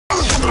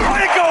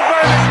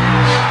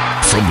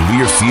from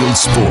Learfield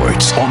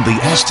Sports on the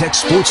Aztec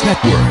Sports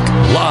Network.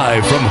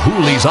 Live from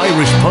Hooley's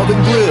Irish Pub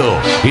and Grill,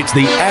 it's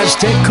the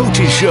Aztec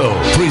Coaches Show,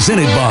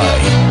 presented by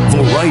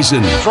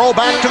Verizon. Throw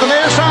back to the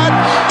near side.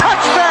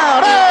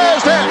 Touchdown,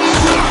 Aztecs!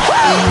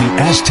 The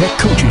Aztec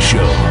Coaches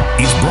Show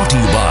is brought to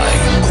you by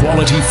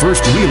Quality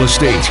First Real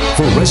Estate.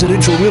 For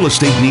residential real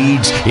estate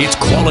needs, it's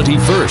Quality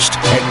First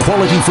at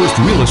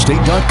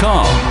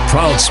QualityFirstRealEstate.com.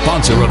 Proud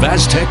sponsor of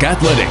Aztec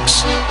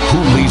Athletics.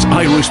 Hooley's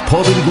Irish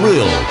Pub and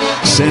Grill,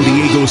 San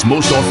Diego's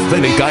most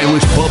authentic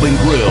Irish pub and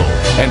grill,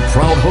 and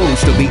proud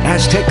host of the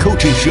Aztec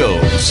Coaches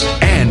Shows.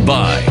 And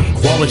by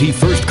Quality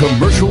First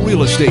Commercial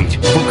Real Estate.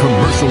 For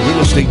commercial real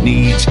estate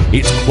needs,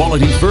 it's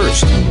Quality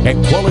First at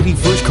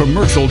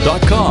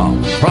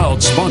QualityFirstCommercial.com.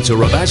 Proud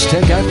sponsor of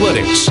Aztec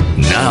Athletics.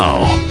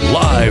 Now,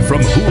 live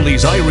from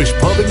Hooley's Irish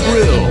Pub and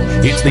Grill,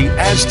 it's the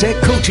Aztec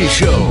Coaches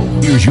Show.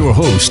 Here's your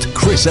host,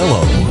 Chris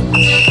Ello.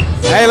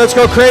 Hey, let's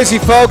go crazy,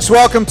 folks.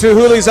 Welcome to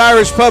Hooley's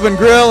Irish Pub and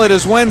Grill. It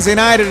is Wednesday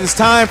night. It is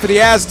time for the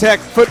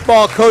Aztec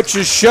Football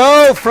Coaches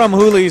Show from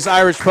Hooley's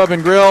Irish Pub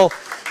and Grill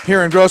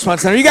here in Grossmont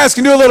Center. You guys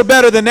can do a little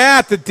better than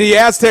that. The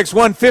Aztecs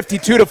won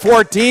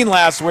 52-14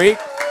 last week.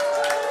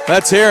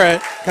 Let's hear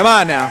it. Come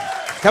on now.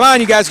 Come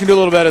on, you guys can do a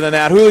little better than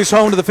that. Hooley's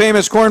home to the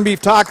famous corned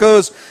beef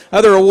tacos,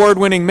 other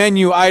award-winning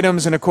menu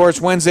items, and, of course,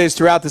 Wednesdays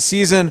throughout the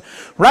season.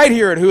 Right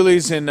here at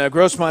Hooley's in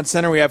Grossmont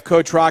Center, we have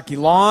Coach Rocky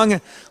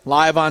Long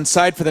live on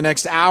site for the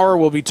next hour.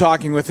 We'll be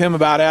talking with him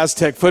about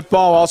Aztec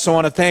football. Also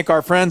want to thank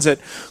our friends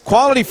at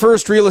Quality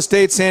First Real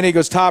Estate, San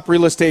Diego's top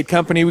real estate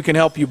company. We can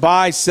help you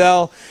buy,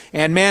 sell,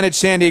 and manage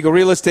San Diego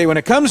real estate. When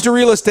it comes to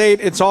real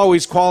estate, it's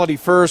always Quality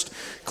First.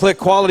 Click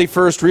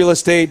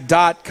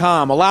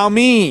QualityFirstRealEstate.com. Allow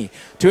me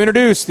to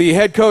introduce the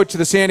head coach of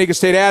the San Diego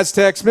State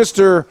Aztecs,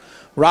 Mr.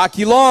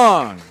 Rocky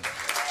Long.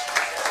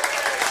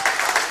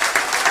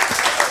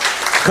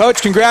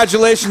 Coach,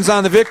 congratulations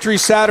on the victory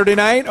Saturday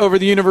night over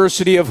the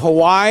University of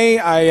Hawaii.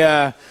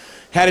 I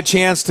had a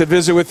chance to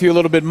visit with you a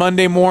little bit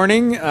Monday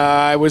morning.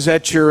 I was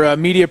at your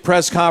media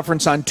press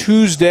conference on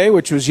Tuesday,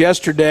 which was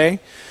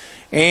yesterday.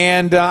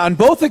 And on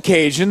both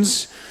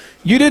occasions,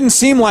 you didn't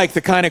seem like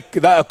the kind of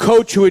a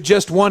coach who had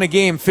just won a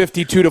game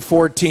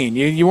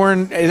 52-14. You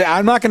weren't.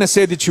 I'm not going to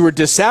say that you were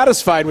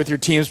dissatisfied with your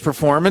team's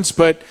performance,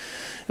 but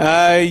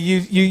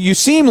you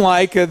seem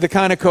like the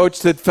kind of coach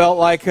that felt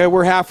like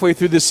we're halfway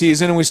through the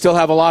season and we still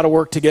have a lot of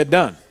work to get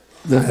done.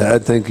 I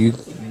think you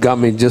got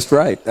me just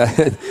right.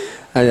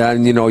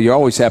 You know, you're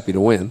always happy to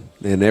win,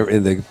 and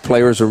the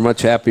players are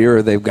much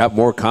happier. They've got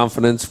more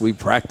confidence. We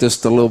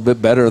practiced a little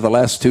bit better the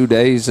last 2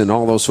 days and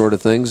all those sort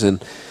of things,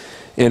 and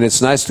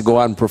it's nice to go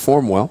out and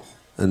perform well.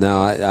 And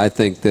now I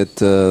think that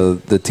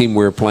the team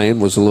we were playing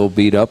was a little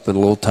beat up and a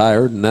little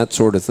tired and that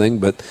sort of thing.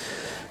 But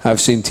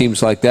I've seen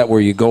teams like that where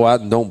you go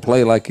out and don't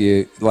play like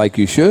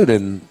you should,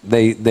 and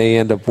they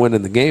end up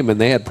winning the game. And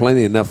they had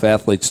plenty enough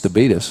athletes to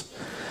beat us.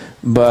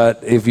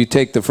 But if you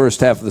take the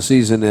first half of the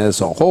season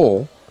as a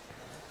whole,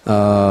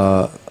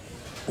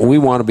 we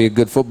want to be a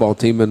good football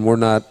team, and we're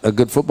not a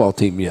good football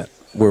team yet.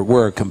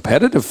 We're a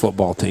competitive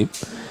football team.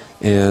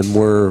 And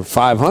we're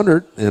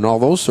 500 and all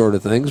those sort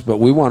of things, but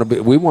we want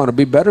to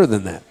be better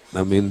than that.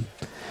 I mean,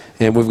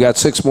 and we've got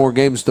 6 more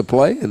games to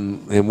play,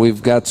 and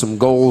we've got some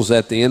goals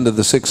at the end of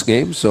the 6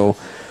 games. So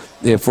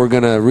if we're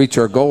going to reach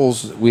our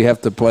goals, we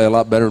have to play a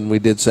lot better than we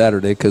did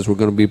Saturday because we're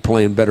going to be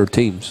playing better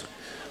teams.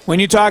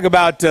 When you talk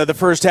about the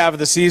first half of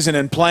the season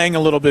and playing a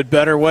little bit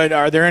better,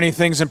 are there any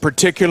things in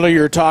particular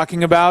you're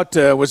talking about?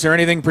 Was there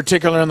anything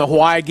particular in the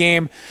Hawaii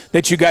game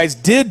that you guys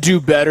did do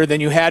better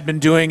than you had been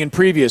doing in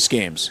previous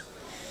games?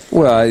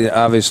 Well,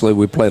 obviously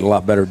we played a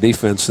lot better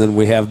defense than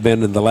we have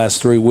been in the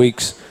last 3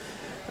 weeks.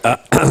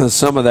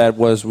 Some of that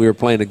was we were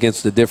playing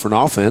against a different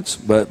offense,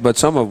 but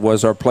some of it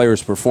was our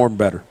players performed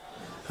better.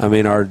 I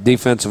mean, our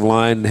defensive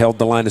line held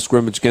the line of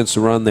scrimmage against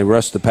the run. They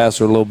rushed the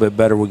passer a little bit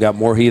better. We got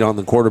more heat on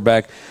the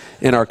quarterback,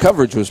 and our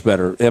coverage was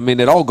better. I mean,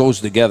 it all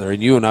goes together,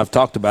 and you and I have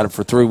talked about it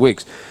for 3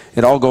 weeks.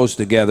 It all goes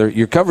together.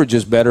 Your coverage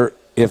is better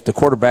if the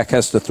quarterback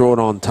has to throw it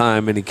on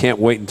time and he can't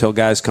wait until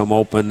guys come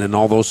open and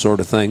all those sort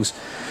of things.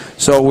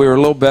 So we were a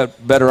little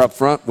bit better up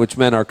front, which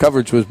meant our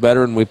coverage was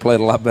better and we played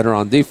a lot better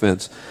on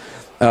defense.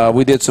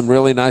 We did some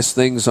really nice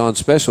things on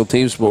special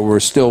teams, but we're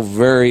still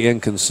very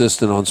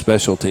inconsistent on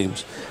special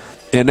teams.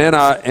 And then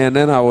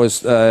I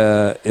was,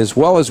 as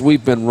well as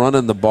we've been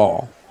running the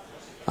ball,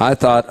 I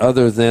thought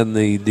other than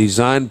the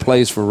design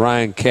plays for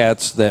Ryan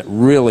Katz that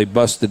really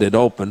busted it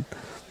open,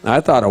 I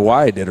thought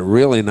Hawaii did a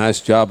really nice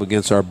job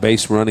against our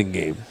base running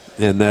game.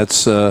 And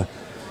that's, after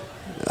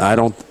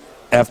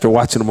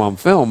watching them on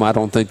film, I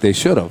don't think they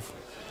should have.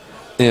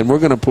 And we're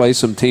going to play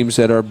some teams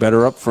that are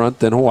better up front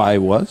than Hawaii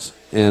was.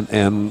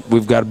 And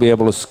we've got to be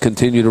able to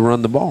continue to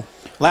run the ball.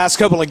 Last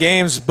couple of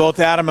games, both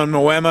Adam and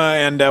Moema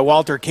and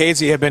Walter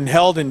Casey have been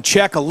held in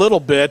check a little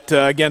bit.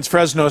 Against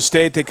Fresno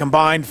State, they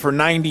combined for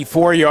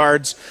 94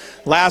 yards.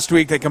 Last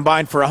week, they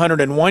combined for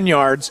 101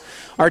 yards.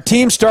 Are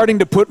teams starting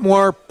to put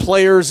more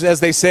players, as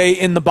they say,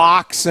 in the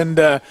box and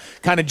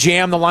kind of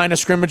jam the line of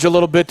scrimmage a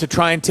little bit to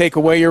try and take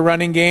away your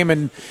running game?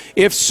 And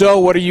if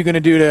so, what are you going to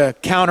do to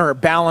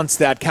counterbalance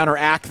that,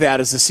 counteract that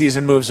as the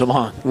season moves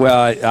along?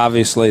 Well,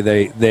 obviously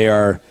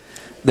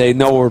they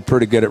know we're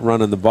pretty good at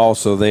running the ball,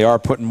 so they are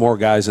putting more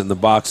guys in the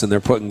box, and they're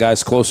putting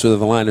guys closer to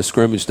the line of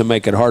scrimmage to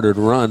make it harder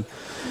to run.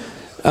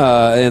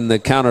 And the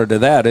counter to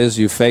that is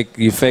you fake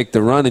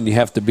the run, and you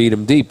have to beat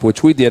them deep,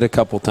 which we did a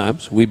couple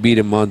times. We beat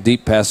them on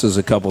deep passes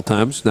a couple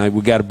times. Now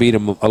we got to beat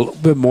them a little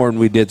bit more than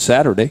we did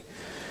Saturday.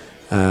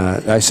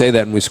 I say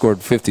that, and we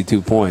scored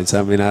 52 points.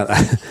 I mean,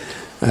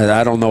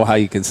 I don't know how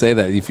you can say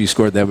that if you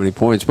scored that many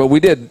points, but we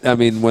did. I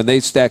mean, when they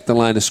stacked the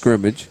line of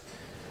scrimmage,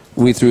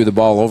 we threw the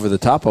ball over the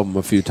top of them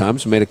a few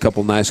times, made a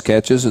couple nice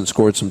catches, and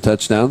scored some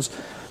touchdowns.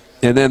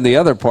 And then the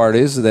other part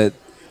is that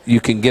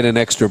you can get an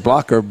extra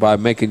blocker by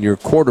making your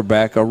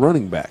quarterback a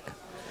running back.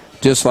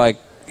 Just like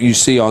you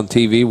see on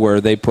TV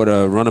where they put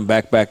a running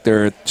back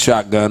there at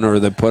shotgun, or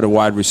they put a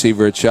wide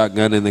receiver at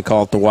shotgun and they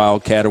call it the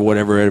Wildcat or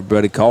whatever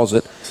everybody calls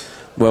it.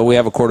 Well, we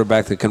have a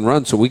quarterback that can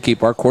run, so we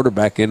keep our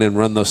quarterback in and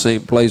run those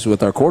same plays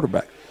with our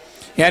quarterback.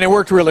 Yeah, and it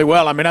worked really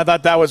well. I mean, I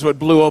thought that was what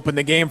blew open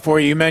the game for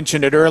you. You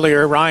mentioned it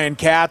earlier. Ryan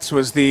Katz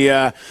was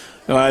the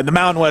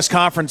Mountain West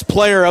Conference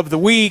Player of the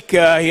Week. He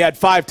had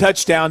 5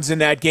 touchdowns in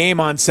that game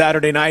on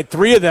Saturday night,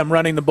 3 of them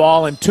running the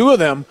ball, and 2 of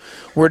them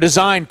were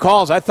designed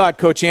calls. I thought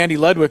Coach Andy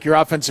Ludwig, your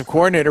offensive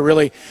coordinator,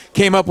 really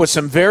came up with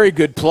some very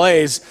good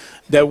plays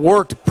that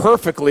worked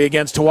perfectly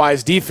against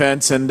Hawaii's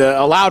defense and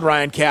allowed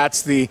Ryan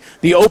Katz the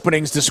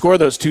openings to score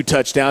those 2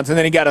 touchdowns, and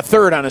then he got a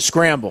third on a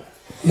scramble.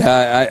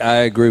 Yeah, I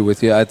agree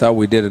with you. I thought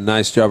we did a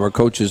nice job. Our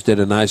coaches did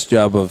a nice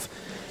job of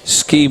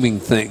scheming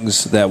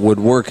things that would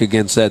work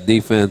against that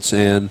defense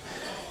and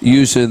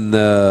using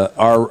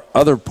our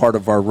other part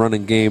of our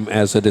running game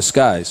as a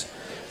disguise.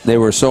 They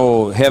were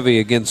so heavy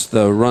against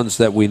the runs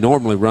that we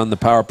normally run, the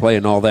power play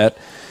and all that.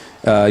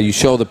 You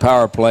show the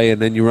power play,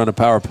 and then you run a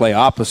power play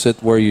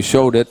opposite where you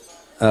showed it,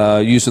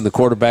 using the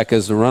quarterback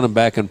as the running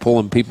back and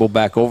pulling people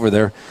back over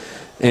there.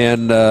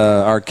 And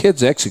our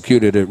kids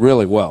executed it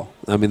really well.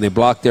 I mean, they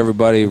blocked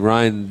everybody.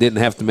 Ryan didn't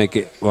have to make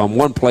it. Well, on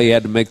one play, he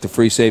had to make the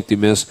free safety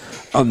miss.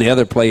 On the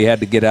other play, he had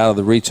to get out of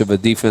the reach of a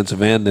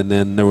defensive end, and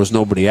then there was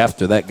nobody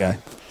after that guy.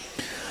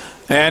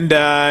 And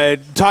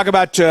talk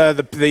about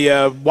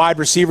the wide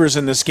receivers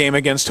in this game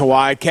against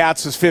Hawaii.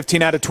 Katz was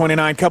 15 out of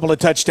 29, couple of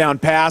touchdown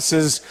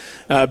passes.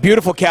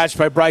 Beautiful catch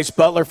by Bryce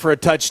Butler for a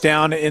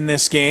touchdown in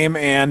this game.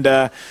 And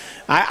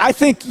I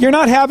think you're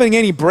not having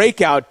any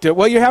breakout.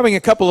 Well, you're having a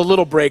couple of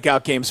little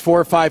breakout games, 4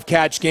 or 5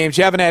 catch games.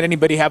 You haven't had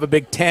anybody have a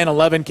big 10,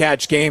 11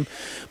 catch game.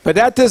 But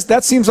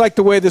that seems like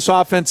the way this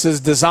offense is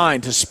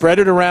designed, to spread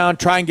it around,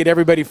 try and get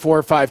everybody 4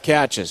 or 5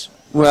 catches.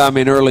 Well, I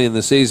mean, early in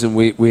the season,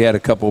 we had a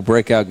couple of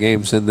breakout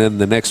games, and then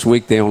the next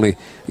week they only,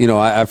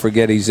 I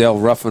forget,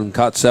 Ezell Ruffin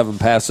caught 7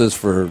 passes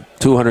for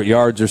 200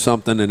 yards or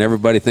something, and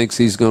everybody thinks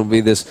he's going to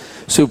be this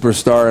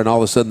superstar, and all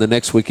of a sudden the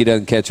next week he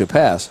doesn't catch a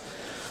pass.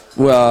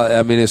 Well,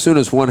 I mean, as soon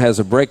as one has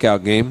a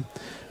breakout game,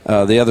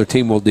 the other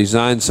team will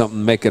design something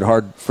to make it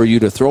hard for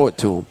you to throw it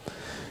to them.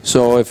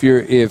 So if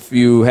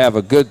you have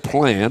a good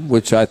plan,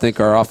 which I think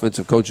our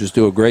offensive coaches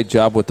do a great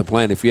job with the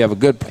plan, if you have a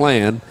good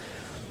plan,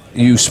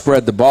 you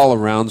spread the ball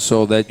around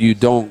so that you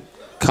don't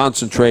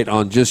concentrate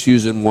on just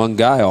using one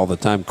guy all the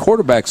time.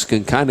 Quarterbacks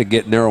can kind of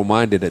get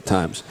narrow-minded at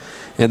times,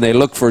 and they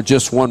look for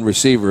just one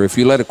receiver. If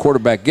you let a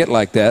quarterback get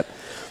like that,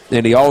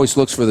 and he always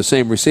looks for the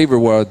same receiver,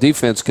 well, a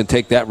defense can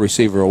take that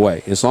receiver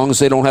away. As long as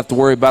they don't have to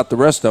worry about the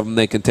rest of them,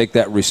 they can take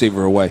that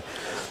receiver away.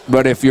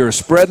 But if you're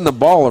spreading the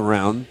ball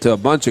around to a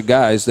bunch of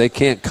guys, they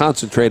can't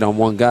concentrate on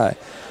one guy.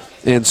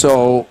 And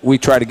so we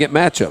try to get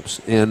matchups,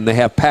 and they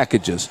have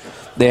packages.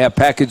 They have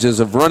packages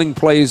of running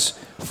plays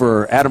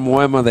for Adam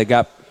Moema. They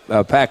got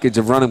a package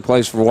of running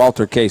plays for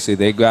Walter Casey.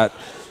 They've got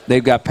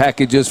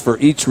packages for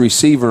each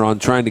receiver on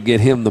trying to get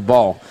him the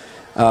ball.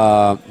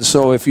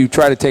 So if you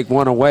try to take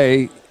one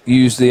away,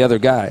 use the other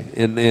guy.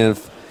 And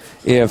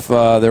if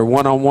they're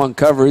one-on-one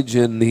coverage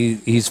and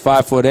he's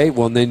 5'8",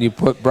 well, then you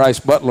put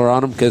Bryce Butler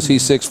on him because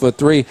he's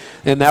 6'3",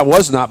 and that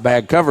was not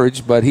bad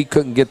coverage, but he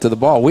couldn't get to the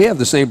ball. We have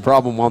the same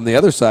problem on the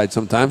other side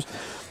sometimes.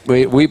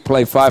 We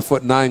play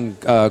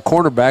 5'9"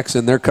 cornerbacks,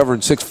 and they're covering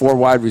 6'4"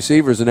 wide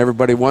receivers, and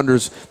everybody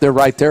wonders, they're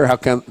right there, how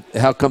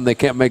come they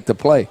can't make the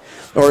play?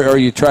 Or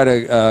you try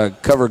to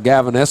cover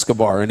Gavin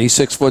Escobar, and he's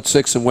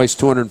 6'6" and weighs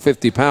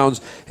 250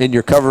 pounds, and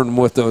you're covering him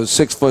with a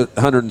 6 foot,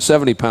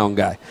 170-pound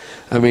guy.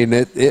 I mean,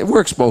 it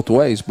works both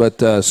ways.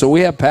 But so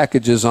we have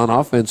packages on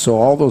offense, so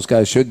all those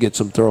guys should get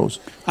some throws.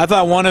 I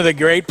thought one of the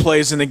great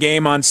plays in the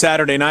game on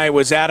Saturday night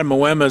was Adam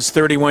Moema's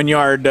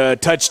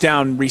 31-yard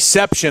touchdown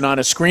reception on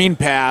a screen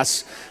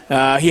pass.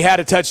 He had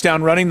a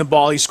touchdown running the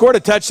ball. He scored a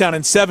touchdown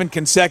in 7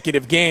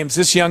 consecutive games.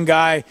 This young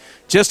guy,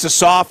 just a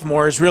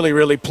sophomore, has really,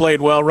 really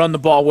played well, run the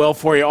ball well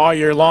for you all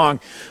year long.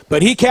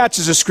 But he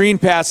catches a screen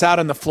pass out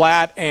in the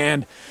flat,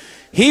 and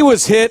He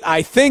was hit,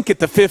 I think, at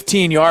the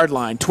 15-yard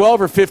line,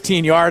 12 or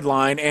 15-yard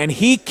line, and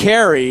he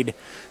carried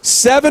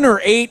 7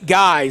 or 8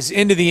 guys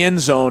into the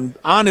end zone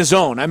on his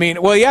own. I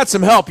mean, well, he had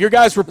some help. Your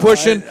guys were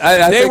pushing.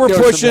 They were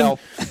pushing.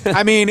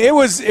 I mean, it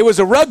was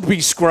a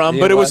rugby scrum,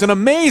 but it was an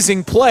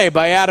amazing play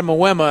by Adam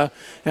Uwema,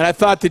 and I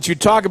thought that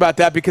you'd talk about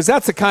that because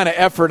that's the kind of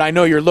effort I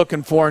know you're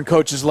looking for and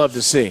coaches love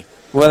to see.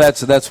 Well,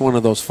 that's one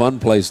of those fun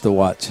plays to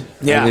watch.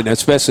 Yeah. I mean,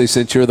 especially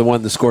since you're the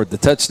one that scored the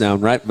touchdown,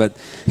 right? But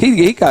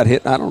he got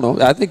hit. I don't know.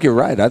 I think you're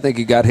right. I think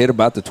he got hit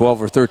about the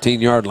 12 or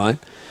 13-yard line.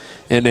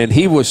 And then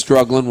he was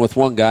struggling with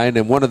one guy, and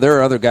then one of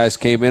their other guys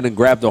came in and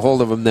grabbed a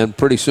hold of him. Then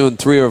pretty soon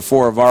 3 or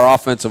 4 of our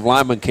offensive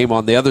linemen came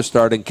on the other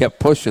start and kept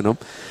pushing him.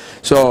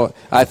 So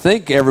I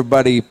think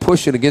everybody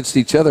pushing against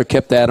each other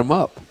kept Adam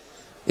up.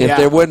 If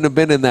they wouldn't have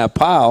been in that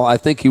pile, I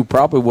think he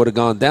probably would have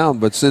gone down.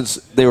 But since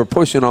they were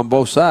pushing on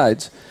both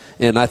sides,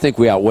 and I think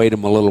we outweighed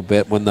him a little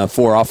bit. When the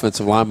 4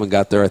 offensive linemen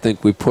got there, I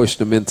think we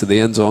pushed him into the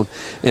end zone.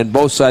 And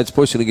both sides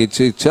pushing against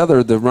each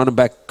other, the running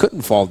back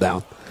couldn't fall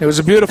down. It was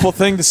a beautiful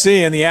thing to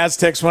see, and the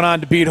Aztecs went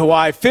on to beat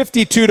Hawaii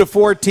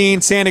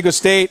 52-14. San Diego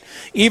State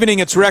evening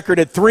its record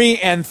at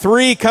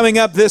 3-3. Coming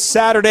up this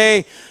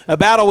Saturday, a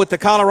battle with the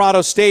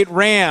Colorado State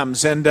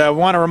Rams. And I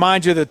want to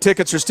remind you that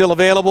tickets are still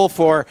available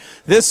for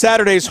this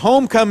Saturday's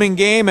homecoming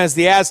game as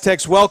the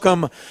Aztecs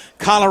welcome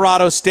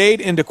Colorado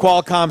State into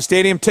Qualcomm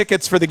Stadium.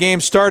 Tickets for the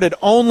game started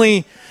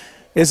only.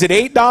 Is it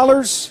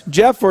 $8,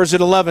 Jeff, or is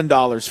it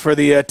 $11 for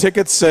the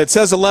tickets? It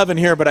says $11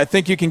 here, but I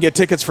think you can get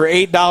tickets for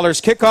 $8.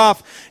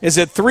 Kickoff is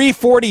at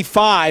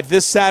 3:45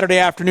 this Saturday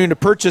afternoon. To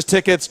purchase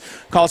tickets,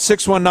 call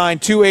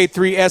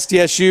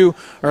 619-283-SDSU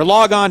or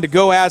log on to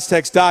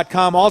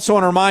goaztecs.com. Also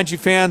want to remind you,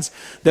 fans,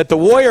 that the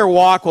Warrior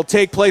Walk will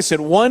take place at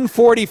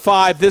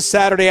 1:45 this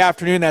Saturday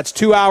afternoon. That's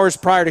 2 hours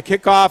prior to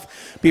kickoff.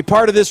 Be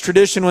part of this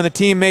tradition when the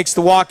team makes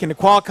the walk into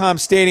Qualcomm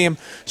Stadium,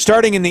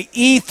 starting in the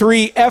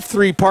E3,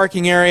 F3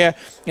 parking area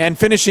and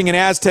finishing in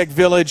Aztec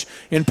Village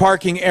in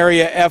parking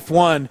area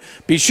F1.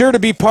 Be sure to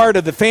be part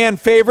of the fan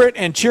favorite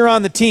and cheer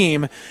on the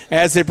team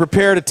as they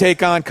prepare to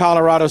take on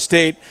Colorado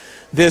State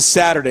this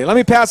Saturday. Let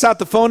me pass out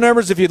the phone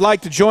numbers if you'd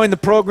like to join the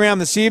program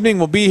this evening.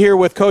 We'll be here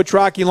with Coach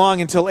Rocky Long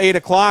until 8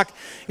 o'clock.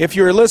 If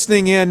you're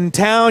listening in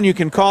town, you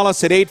can call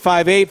us at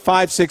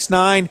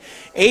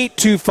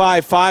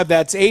 858-569-8255.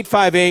 That's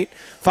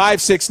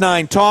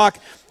 858-569-TALK.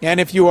 And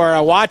if you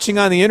are watching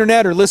on the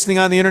internet or listening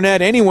on the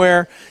internet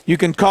anywhere, you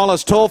can call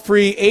us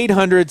toll-free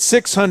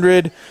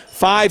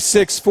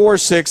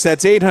 800-600-5646.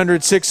 That's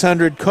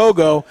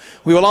 800-600-KOGO.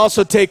 We will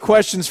also take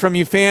questions from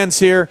you fans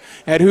here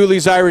at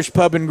Hooley's Irish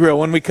Pub and Grill.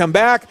 When we come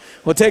back,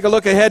 we'll take a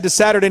look ahead to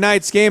Saturday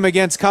night's game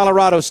against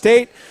Colorado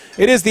State.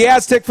 It is the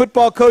Aztec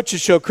Football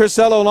Coaches Show. Chris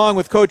Ello along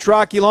with Coach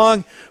Rocky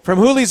Long from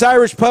Hooley's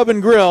Irish Pub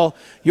and Grill,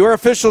 your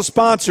official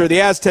sponsor,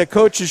 the Aztec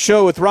Coaches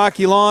Show with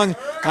Rocky Long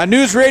on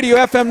News Radio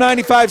FM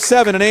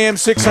 95.7 and AM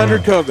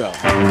 600 KOGO.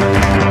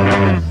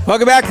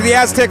 Welcome back to the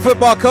Aztec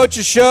Football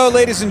Coaches Show.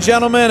 Ladies and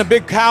gentlemen, a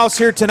big house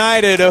here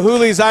tonight at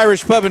Hooley's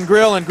Irish Pub and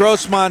Grill in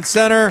Grossmont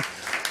Center.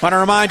 I want to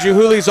remind you,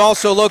 Hooley's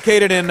also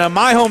located in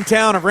my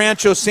hometown of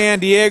Rancho San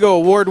Diego.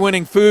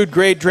 Award-winning food,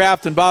 great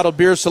draft and bottled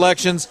beer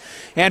selections,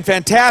 and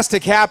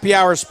fantastic happy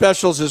hour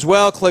specials as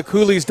well. Click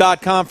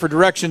Hooley's.com for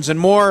directions and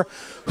more.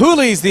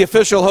 Hooley's, the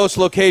official host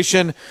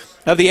location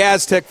of the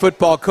Aztec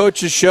Football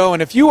Coaches Show.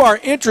 And if you are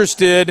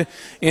interested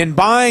in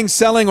buying,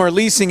 selling, or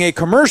leasing a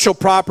commercial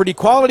property,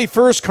 Quality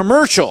First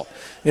Commercial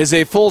is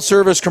a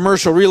full-service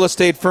commercial real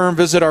estate firm.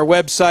 Visit our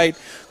website,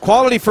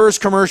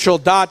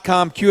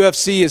 qualityfirstcommercial.com.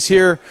 QFC is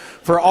here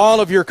for all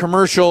of your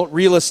commercial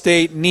real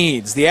estate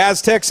needs. The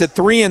Aztecs at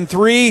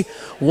 3-3,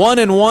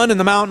 1-1 in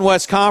the Mountain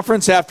West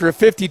Conference after a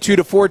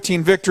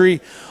 52-14 victory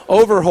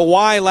over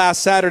Hawaii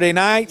last Saturday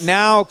night.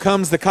 Now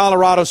comes the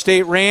Colorado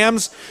State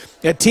Rams,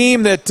 a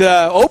team that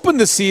opened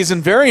the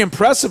season very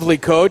impressively,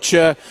 Coach.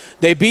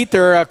 They beat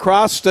their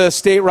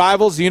cross-state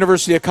rivals, the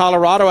University of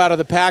Colorado, out of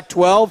the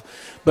Pac-12.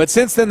 But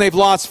since then, they've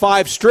lost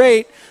 5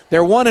 straight.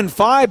 They're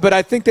 1-5, but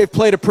I think they've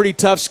played a pretty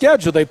tough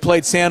schedule. They've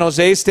played San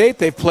Jose State.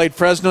 They've played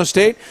Fresno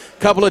State, a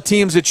couple of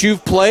teams that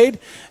you've played.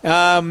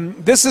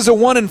 This is a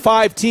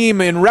 1-5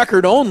 team in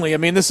record only. I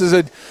mean, this is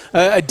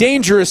a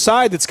dangerous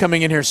side that's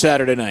coming in here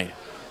Saturday night.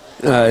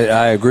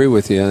 I agree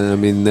with you. I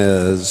mean,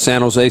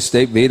 San Jose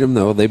State beat them,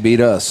 though. They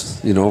beat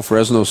us. You know,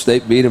 Fresno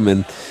State beat them,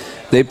 and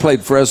they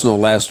played Fresno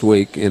last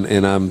week, and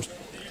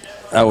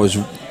I was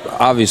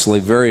obviously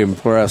very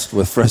impressed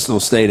with Fresno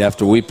State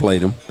after we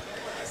played them.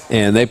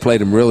 And they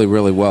played them really,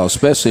 really well,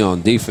 especially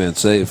on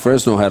defense.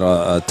 Fresno had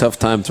a tough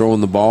time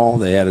throwing the ball.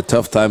 They had a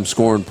tough time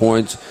scoring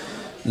points.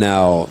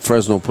 Now,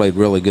 Fresno played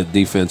really good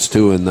defense,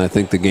 too, and I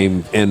think the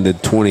game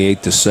ended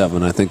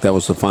 28-7. I think that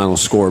was the final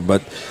score.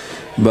 But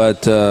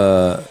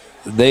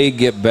they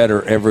get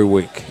better every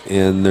week,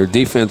 and their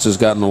defense has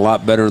gotten a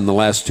lot better in the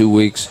last 2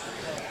 weeks.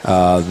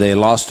 They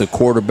lost a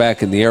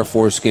quarterback in the Air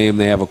Force game.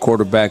 They have a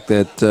quarterback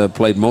that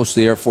played most of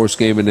the Air Force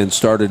game and then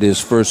started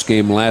his first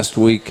game last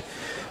week,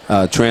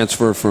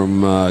 transfer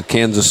from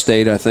Kansas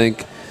State, I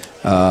think.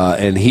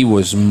 And he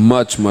was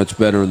much, much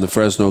better in the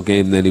Fresno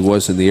game than he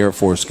was in the Air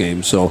Force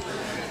game. So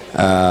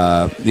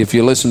if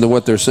you listen to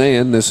what they're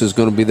saying, this is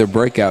going to be their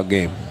breakout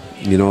game.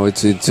 You know,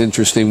 it's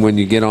interesting when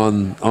you get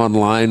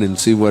online and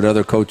see what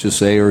other coaches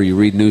say, or you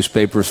read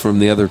newspapers from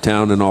the other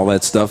town and all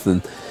that stuff,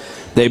 and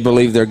they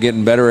believe they're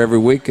getting better every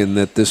week and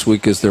that this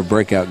week is their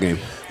breakout game.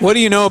 What do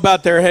you know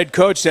about their head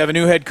coach? They have a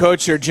new head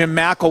coach there. Jim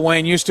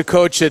McElwain used to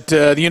coach at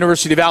the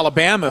University of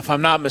Alabama, if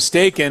I'm not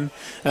mistaken,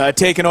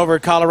 taking over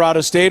at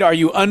Colorado State. Are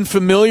you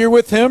unfamiliar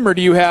with him, or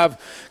do you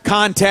have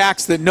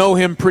contacts that know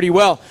him pretty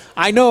well?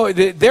 I know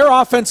that their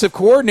offensive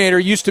coordinator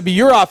used to be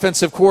your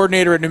offensive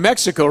coordinator at New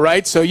Mexico,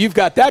 right? So you've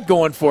got that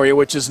going for you,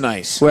 which is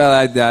nice. Well,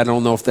 I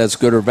don't know if that's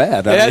good or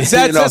bad.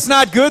 That's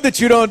not good that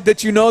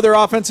you know their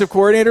offensive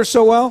coordinator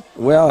so well?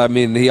 Well, I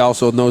mean, he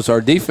also knows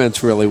our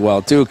defense really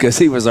well, too, because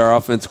he was our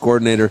offensive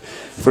coordinator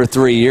for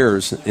 3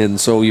 years, and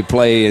so you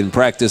play and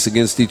practice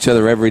against each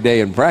other every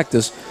day in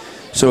practice.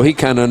 So he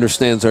kind of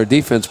understands our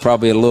defense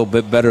probably a little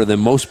bit better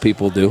than most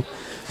people do.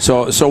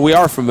 So we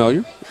are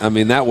familiar. I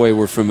mean, that way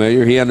we're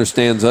familiar. He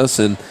understands us,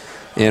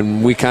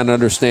 and we kind of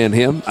understand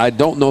him. I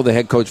don't know the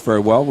head coach very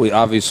well. We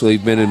obviously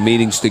been in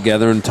meetings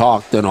together and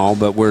talked and all,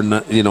 but we're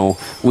not,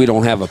 we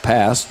don't have a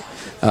past.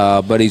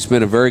 But he's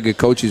been a very good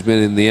coach. He's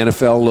been in the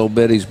NFL a little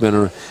bit. He's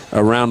been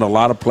around a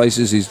lot of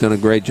places. He's done a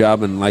great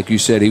job. And like you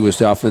said, he was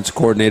the offensive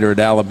coordinator at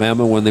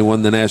Alabama when they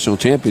won the national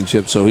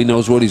championship. So he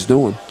knows what he's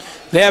doing.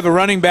 They have a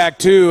running back,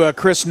 too,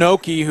 Chris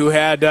Noki, who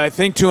had, I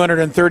think,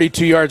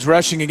 232 yards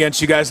rushing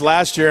against you guys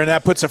last year, and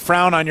that puts a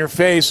frown on your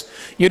face.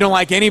 You don't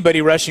like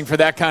anybody rushing for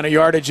that kind of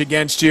yardage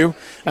against you.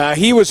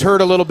 He was hurt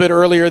a little bit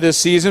earlier this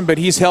season, but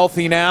he's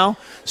healthy now,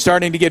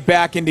 starting to get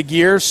back into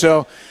gear.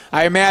 So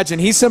I imagine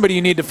he's somebody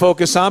you need to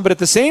focus on. But at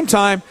the same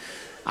time,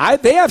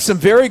 they have some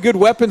very good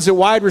weapons at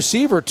wide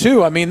receiver,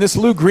 too. I mean, this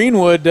Lou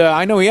Greenwood,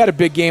 I know he had a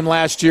big game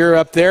last year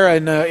up there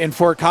in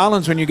Fort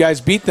Collins when you guys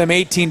beat them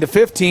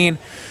 18-15.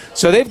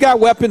 So they've got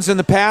weapons in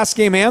the pass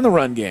game and the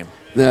run game.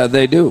 Yeah,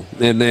 they do,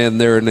 and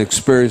they're an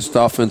experienced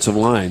offensive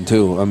line,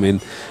 too. I mean,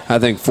 I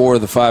think 4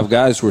 of the 5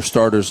 guys were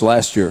starters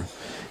last year,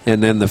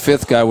 and then the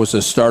 5th guy was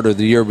a starter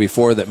the year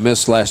before that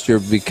missed last year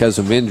because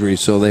of injury.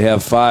 So they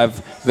have 5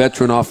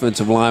 veteran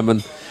offensive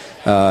linemen.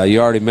 You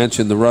already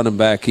mentioned the running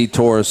back. He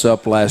tore us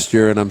up last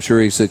year, and I'm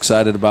sure he's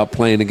excited about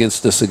playing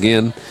against us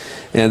again.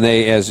 And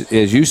they, as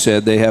you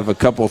said, they have a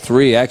couple,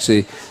 3.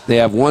 Actually, they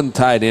have 1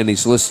 tight end.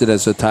 He's listed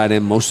as a tight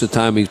end. Most of the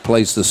time he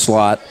plays the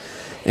slot.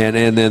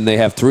 And then they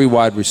have 3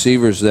 wide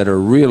receivers that are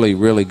really,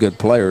 really good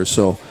players.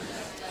 So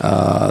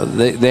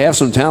they have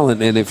some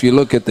talent. And if you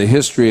look at the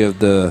history of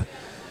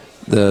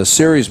the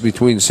series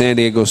between San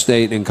Diego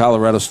State and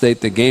Colorado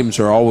State, the games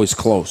are always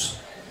close.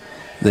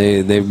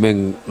 They've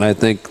been, I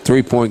think,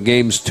 3-point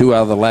games 2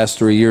 out of the last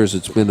 3 years.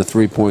 It's been a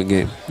 3-point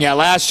game. Yeah,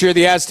 last year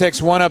the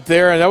Aztecs won up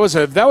there. That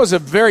was a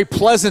very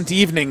pleasant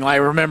evening, I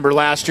remember,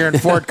 last year in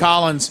Fort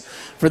Collins.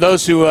 For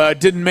those who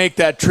didn't make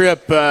that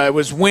trip, it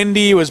was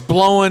windy, it was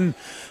blowing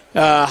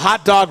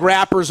hot dog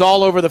wrappers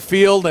all over the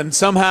field, and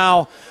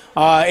somehow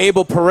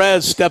Abel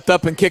Perez stepped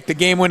up and kicked the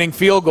game-winning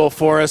field goal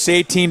for us,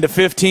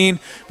 18-15.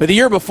 But the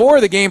year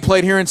before the game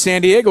played here in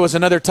San Diego was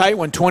another tight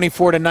one,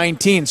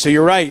 24-19. So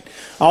you're right.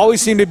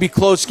 Always seem to be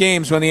close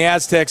games when the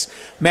Aztecs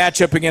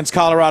match up against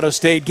Colorado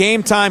State.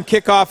 Game time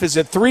kickoff is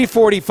at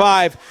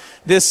 3:45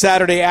 this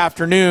Saturday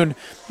afternoon.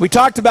 We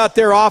talked about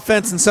their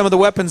offense and some of the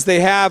weapons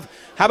they have.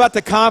 How about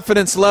the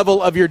confidence level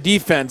of your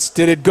defense?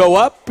 Did it go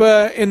up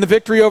in the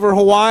victory over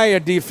Hawaii, or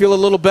do you feel a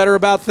little better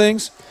about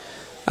things?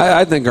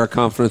 I think our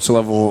confidence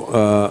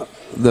level,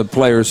 the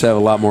players have a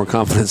lot more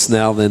confidence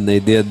now than they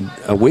did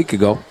a week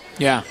ago.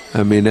 Yeah.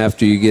 I mean,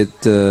 after you get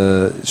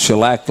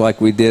shellacked like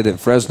we did at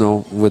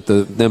Fresno with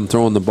them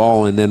throwing the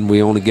ball, and then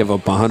we only give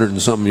up 100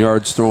 and something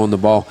yards throwing the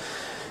ball,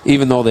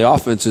 even though the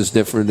offense is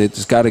different,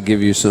 it's got to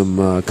give you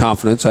some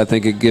confidence. I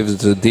think it gives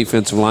the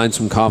defensive line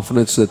some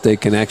confidence that they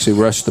can actually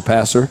rush the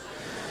passer.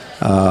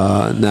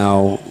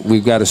 Now,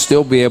 we've got to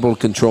still be able to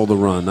control the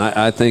run.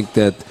 I think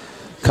that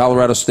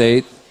Colorado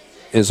State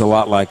is a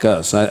lot like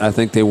us. I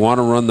think they want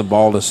to run the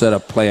ball to set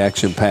up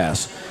play-action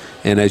pass.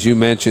 And as you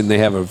mentioned, they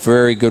have a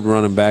very good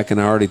running back, and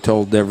I already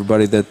told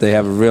everybody that they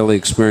have a really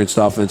experienced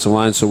offensive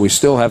line, so we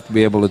still have to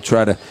be able to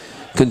try to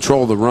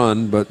control the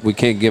run, but we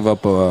can't give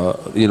up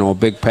a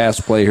big pass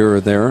play here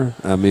or there.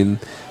 I mean,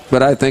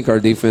 but I think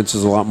our defense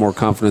is a lot more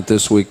confident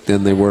this week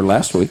than they were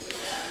last week.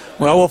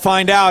 Well, we'll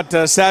find out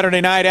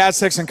Saturday night,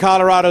 Aztecs and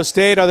Colorado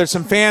State. Are there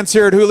some fans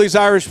here at Hooley's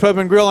Irish Pub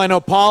and Grill? I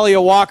know Paulie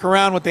will walk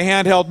around with the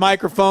handheld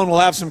microphone. We'll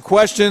have some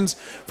questions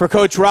for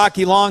Coach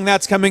Rocky Long.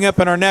 That's coming up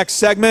in our next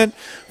segment.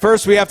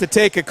 First, we have to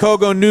take a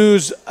Kogo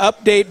News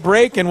update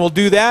break, and we'll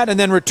do that, and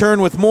then return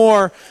with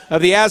more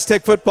of the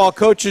Aztec Football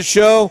Coaches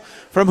Show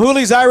from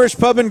Hooley's Irish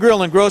Pub and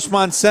Grill in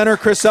Grossmont Center.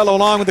 Chris Ello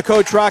along with the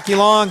Coach Rocky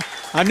Long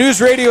on News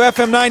Radio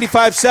FM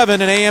 95.7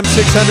 and AM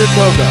 600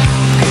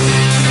 Kogo.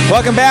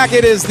 Welcome back.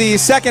 It is the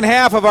second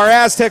half of our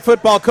Aztec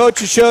Football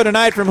Coaches Show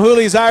tonight from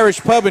Hooley's Irish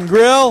Pub and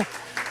Grill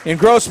in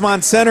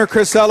Grossmont Center.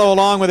 Chris Ello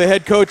along with the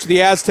head coach of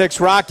the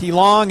Aztecs, Rocky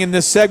Long. In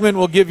this segment,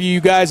 we'll give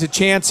you guys a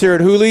chance here at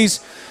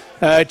Hooley's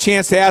a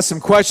chance to ask some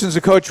questions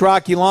of Coach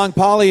Rocky Long.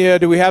 Paulie,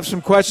 do we have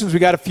some questions? We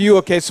got a few.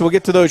 Okay, so we'll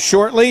get to those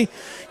shortly.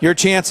 Your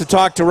chance to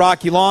talk to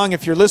Rocky Long.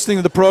 If you're listening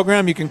to the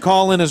program, you can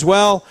call in as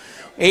well.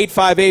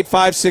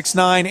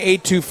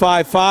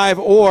 858-569-8255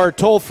 or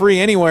toll free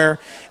anywhere,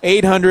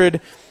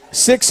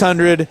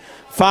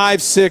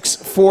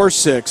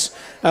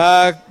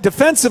 800-600-5646.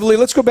 Defensively,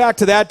 let's go back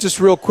to that just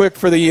real quick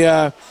for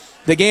the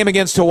game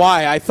against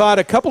Hawaii. I thought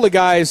a couple of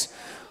guys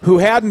who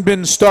hadn't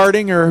been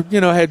starting or,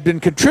 had been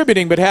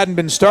contributing but hadn't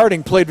been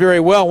starting played very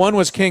well. One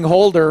was King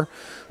Holder,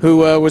 who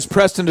was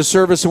pressed into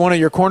service in one of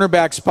your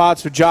cornerback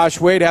spots with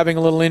Josh Wade having a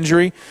little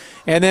injury.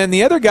 And then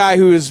the other guy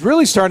who is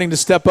really starting to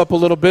step up a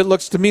little bit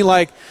looks to me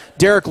like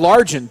Derek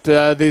Largent,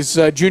 this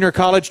junior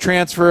college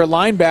transfer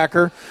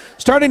linebacker,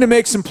 starting to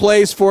make some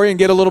plays for you and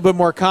get a little bit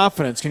more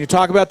confidence. Can you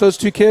talk about those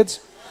two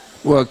kids?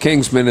 Well,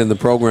 King's been in the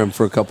program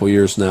for a couple of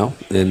years now,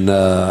 and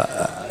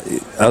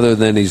other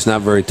than he's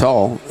not very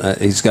tall,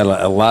 he's got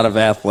a lot of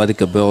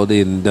athletic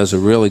ability and does a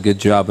really good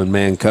job in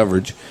man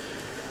coverage.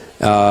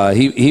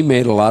 He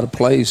made a lot of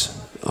plays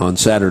on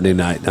Saturday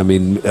night. I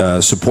mean,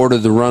 supported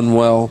the run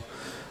well,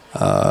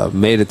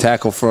 made a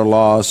tackle for a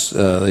loss.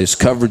 His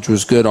coverage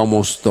was good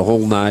almost the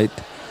whole night.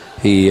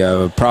 He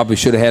probably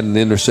should have had an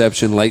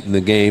interception late in the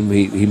game.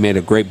 He made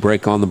a great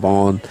break on the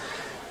ball.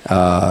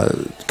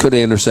 Could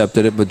have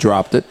intercepted it but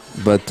dropped it.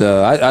 But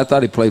I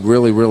thought he played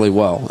really, really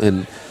well.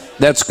 And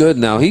that's good.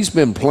 Now, he's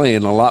been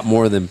playing a lot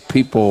more than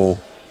people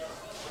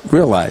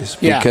realize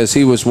because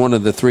he was one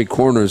of the three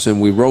corners, and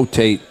we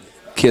rotate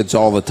kids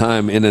all the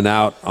time in and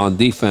out on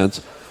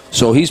defense.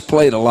 So he's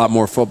played a lot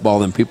more football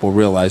than people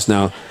realize.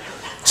 Now,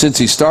 since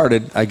he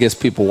started, I guess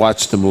people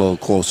watched him a little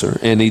closer,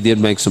 and he did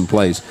make some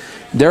plays.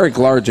 Derek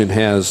Largent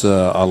has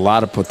a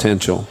lot of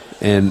potential,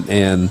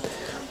 and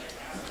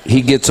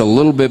he gets a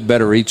little bit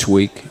better each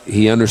week.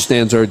 He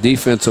understands our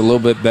defense a little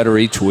bit better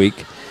each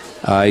week.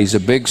 He's a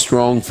big,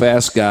 strong,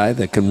 fast guy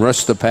that can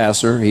rush the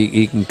passer.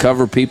 He can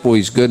cover people.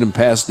 He's good in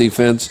pass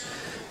defense.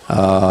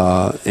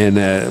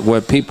 And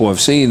what people have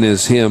seen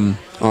is him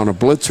on a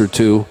blitz or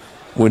two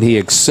when he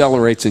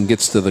accelerates and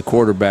gets to the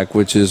quarterback,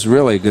 which is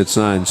really a good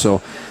sign.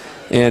 So,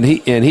 and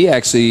he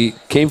actually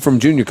came from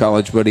junior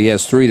college, but he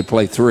has 3 to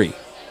play 3.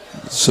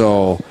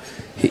 So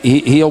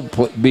he'll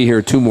be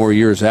here 2 more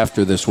years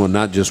after this one,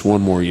 not just 1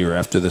 more year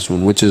after this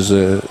one, which is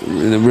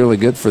really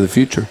good for the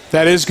future.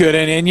 That is good.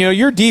 And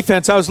your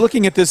defense, I was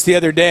looking at this the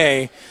other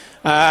day.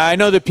 I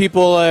know that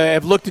people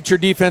have looked at your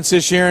defense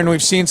this year, and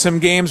we've seen some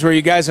games where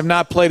you guys have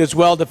not played as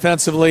well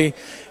defensively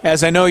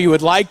as I know you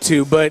would like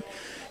to, but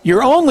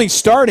you're only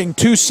starting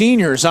 2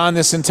 seniors on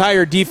this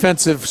entire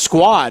defensive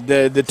squad.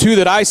 The 2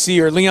 that I see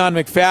are Leon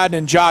McFadden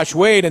and Josh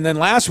Wade, and then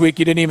last week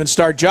you didn't even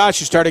start Josh.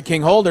 You started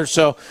King Holder.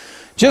 So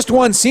just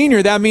 1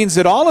 senior, that means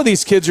that all of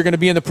these kids are going to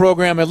be in the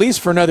program at least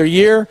for another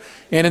year,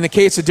 and in the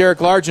case of Derek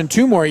Largent,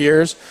 2 more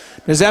years.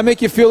 Does that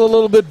make you feel a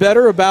little bit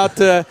better about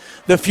the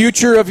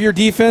future of your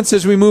defense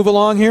as we move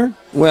along here?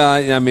 Well,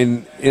 I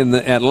mean,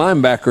 at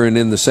linebacker and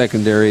in the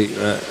secondary,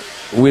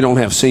 we don't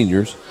have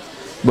seniors,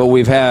 but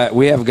we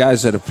have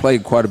guys that have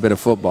played quite a bit of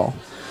football.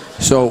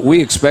 So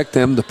we expect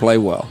them to play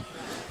well.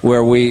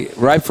 Where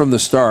right from the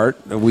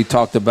start, we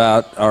talked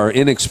about our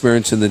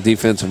inexperience in the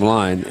defensive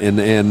line,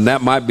 and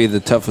that might be the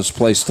toughest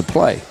place to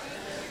play.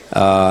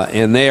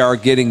 And they are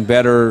getting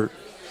better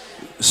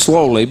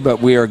slowly,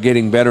 but we are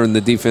getting better in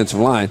the defensive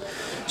line.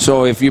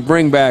 So if you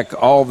bring back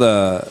all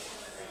the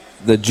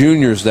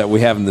juniors that we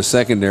have in the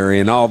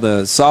secondary and all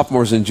the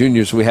sophomores and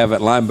juniors we have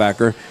at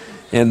linebacker,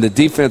 and the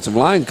defensive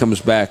line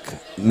comes back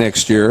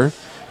next year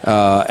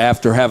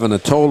after having a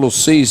total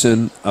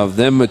season of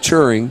them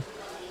maturing,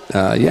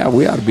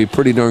 we ought to be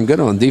pretty darn good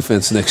on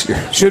defense next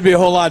year. Should be a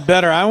whole lot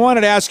better. I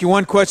wanted to ask you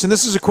one question.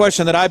 This is a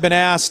question that I've been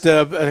asked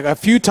a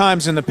few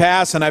times in the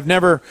past, and I've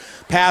never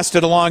passed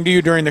it along to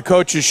you during the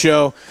coaches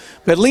show.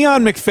 But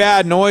Leon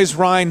McFadden always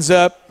lines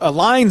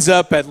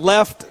up at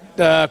left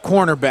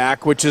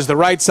cornerback, which is the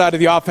right side of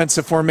the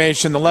offensive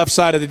formation, the left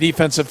side of the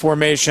defensive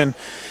formation.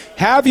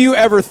 Have you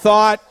ever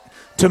thought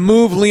to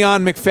move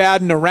Leon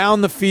McFadden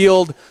around the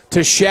field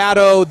to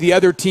shadow the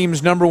other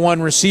team's number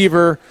 1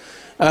 receiver?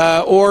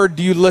 Or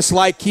do you just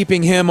like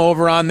keeping him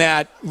over on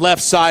that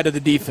left side of the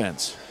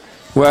defense?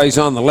 Well, he's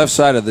on the left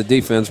side of the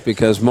defense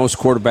because most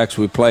quarterbacks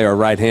we play are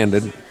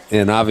right-handed,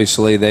 and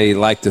obviously they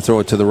like to throw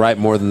it to the right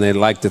more than they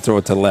like to throw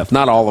it to the left.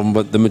 Not all of them,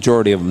 but the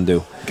majority of them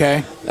do. Okay.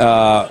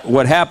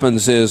 What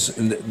happens is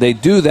they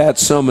do that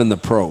some in the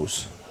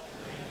pros,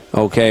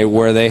 okay,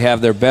 where they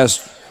have their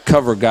best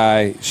cover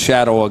guy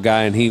shadow a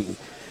guy,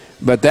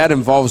 but that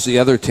involves the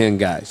other 10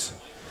 guys.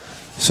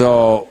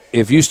 So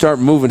if you start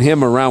moving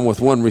him around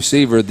with 1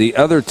 receiver, the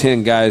other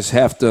 10 guys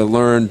have to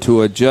learn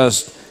to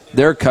adjust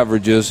their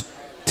coverages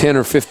 10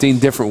 or 15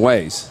 different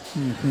ways.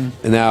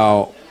 Mm-hmm.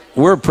 Now,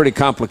 we're a pretty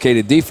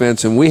complicated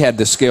defense, and we had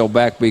to scale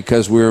back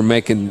because we were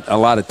making a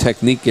lot of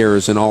technique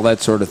errors and all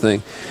that sort of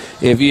thing.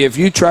 If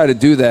you try to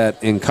do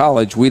that in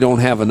college, we don't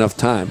have enough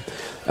time.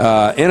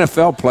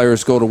 NFL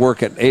players go to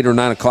work at 8 or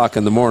 9 o'clock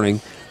in the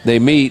morning. They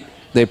meet,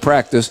 they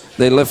practice,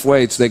 they lift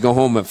weights, they go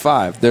home at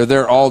 5. They're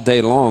there all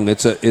day long.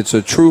 It's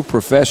a true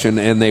profession,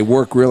 and they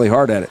work really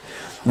hard at it.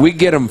 We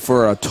get them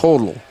for a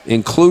total,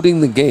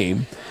 including the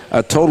game,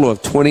 a total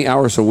of 20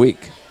 hours a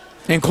week.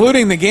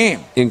 Including the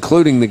game.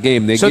 Including the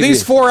game. So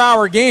these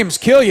 4-hour games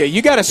kill you.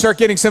 You got to start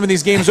getting some of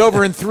these games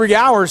over in 3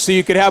 hours so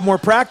you could have more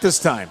practice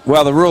time.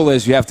 Well, the rule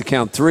is you have to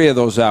count 3 of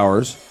those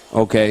hours,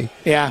 okay,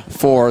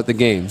 for the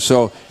game.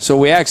 So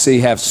we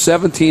actually have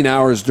 17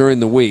 hours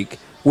during the week,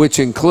 which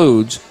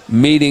includes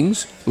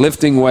meetings,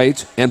 lifting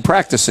weights, and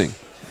practicing.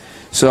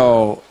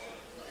 So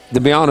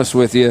to be honest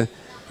with you,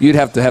 you'd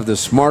have to have the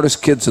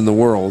smartest kids in the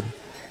world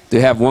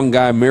to have one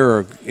guy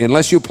mirror,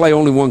 unless you play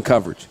only one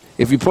coverage.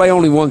 If you play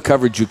only one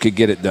coverage, you could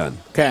get it done.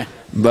 Okay.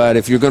 But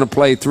if you're going to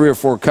play 3 or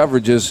 4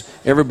 coverages,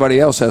 everybody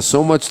else has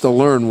so much to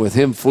learn with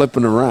him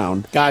flipping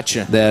around.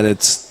 Gotcha.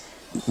 That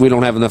we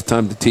don't have enough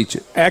time to teach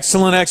it.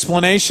 Excellent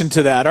explanation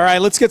to that. All right,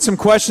 let's get some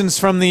questions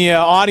from the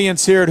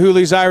audience here at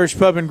Hooley's Irish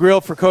Pub and Grill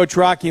for Coach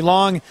Rocky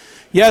Long.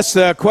 Yes,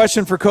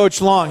 question for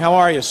Coach Long. How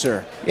are you,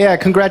 sir? Yeah,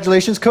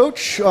 congratulations,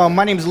 Coach.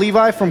 My name is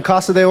Levi from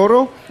Casa de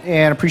Oro,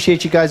 and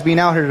appreciate you guys being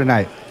out here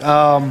tonight.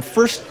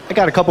 First, I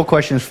got a couple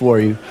questions for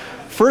you.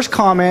 First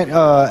comment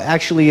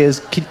actually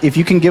is if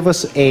you can give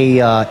us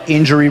a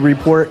injury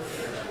report,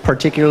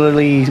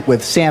 particularly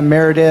with Sam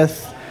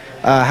Meredith,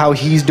 how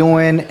he's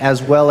doing,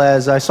 as well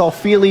as I saw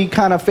Feely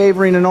kind of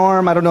favoring an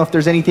arm. I don't know if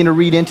there's anything to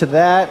read into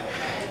that.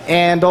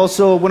 And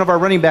also, one of our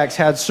running backs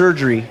had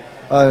surgery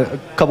a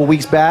couple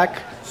weeks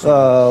back,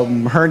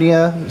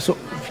 hernia. So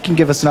if you can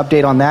give us an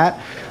update on that.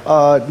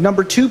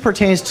 Number 2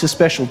 pertains to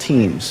special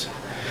teams.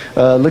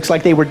 Looks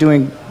like they were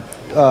doing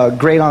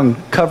great on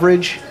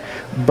coverage,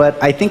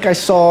 but I think I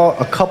saw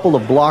a couple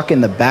of block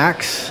in the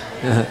backs.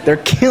 They're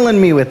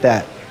killing me with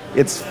that.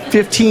 It's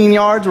 15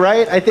 yards,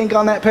 right? I think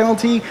on that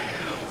penalty.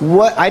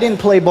 I didn't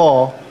play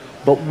ball,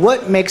 but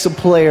what makes a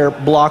player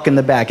block in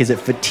the back? Is it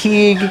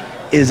fatigue?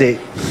 Is it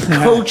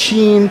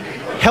coaching?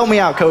 Help me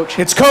out, Coach.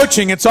 It's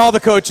coaching. It's all the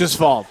coach's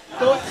fault.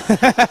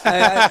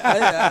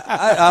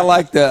 I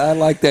like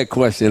that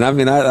question. I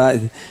mean,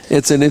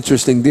 it's an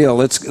interesting deal.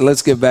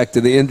 Let's get back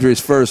to the injuries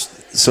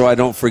first, so I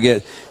don't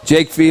forget.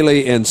 Jake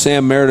Feely and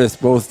Sam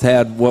Meredith both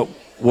had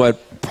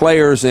what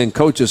players and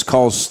coaches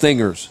call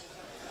stingers.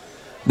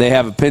 They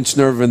have a pinched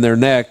nerve in their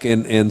neck,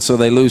 and so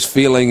they lose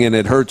feeling, and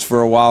it hurts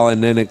for a while,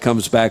 and then it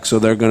comes back, so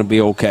they're going to be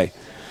okay.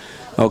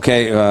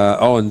 Okay.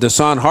 And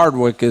Dasan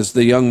Hardwick is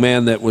the young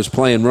man that was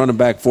playing running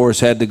back for us,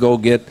 had to go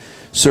get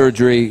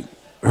surgery,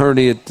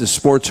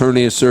 sports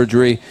hernia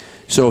surgery,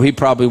 so he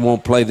probably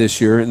won't play this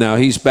year. Now,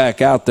 he's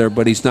back out there,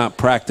 but he's not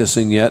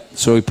practicing yet,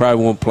 so he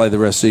probably won't play the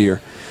rest of the year.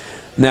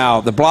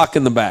 Now, the block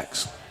in the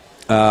backs.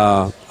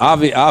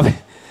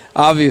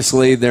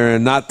 Obviously, they're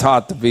not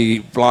taught to be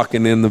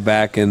blocking in the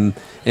back, and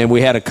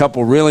we had a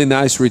couple really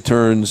nice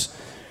returns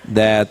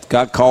that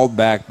got called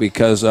back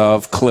because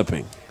of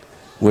clipping,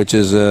 which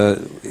is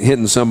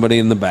hitting somebody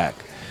in the back.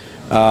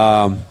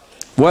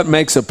 What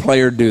makes a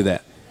player do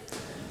that?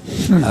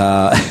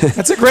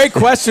 That's a great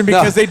question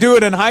because they do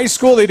it in high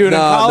school, they do it in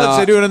college,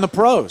 they do it in the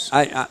pros.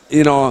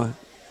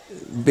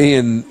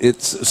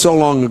 It's so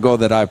long ago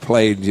that I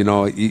played,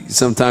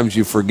 sometimes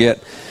you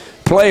forget.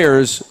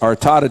 Players are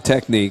taught a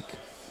technique,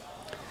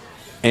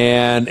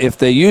 and if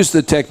they use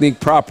the technique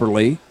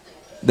properly,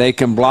 they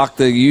can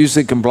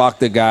usually can block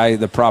the guy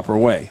the proper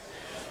way.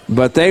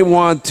 But they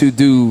want to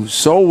do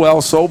so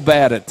well, so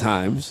bad at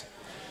times,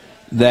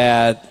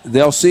 that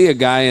they'll see a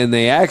guy and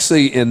they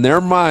actually, in their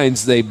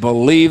minds, they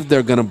believe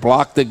they're going to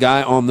block the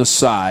guy on the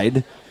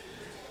side,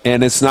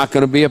 and it's not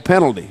going to be a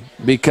penalty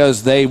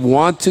because they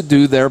want to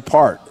do their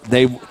part.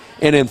 And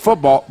in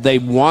football, they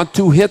want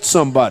to hit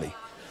somebody.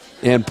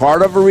 And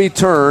part of a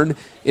return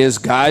is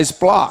guys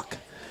block.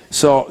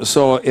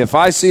 So if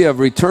I see a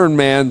return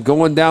man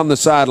going down the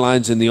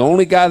sidelines and the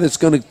only guy that's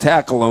going to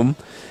tackle him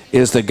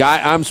is the guy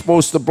I'm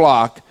supposed to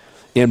block,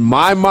 in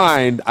my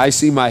mind, I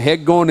see my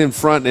head going in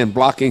front and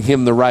blocking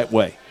him the right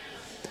way.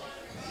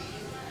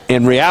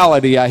 In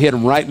reality, I hit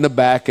him right in the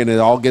back, and it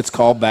all gets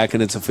called back,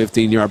 and it's a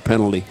 15-yard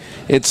penalty.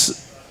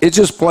 It's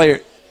just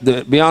to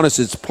be honest,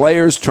 it's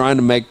players trying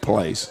to make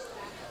plays.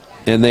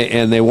 And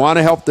they want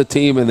to help the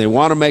team, and they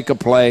want to make a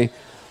play,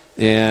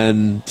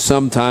 and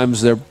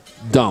sometimes they're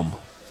dumb.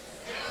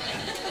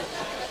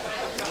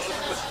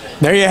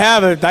 There you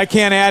have it. I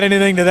can't add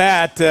anything to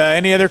that.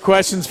 Any other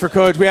questions for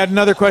Coach? We had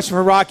another question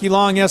for Rocky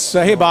Long. Yes.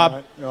 Hey,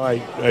 Bob. No,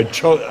 I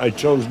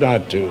chose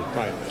not to.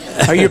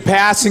 Are you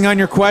passing on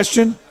your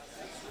question?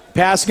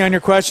 Passing on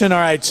your question? All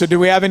right. So do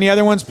we have any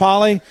other ones,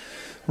 Polly?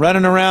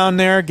 Running around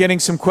there, getting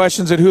some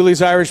questions at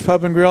Hooley's Irish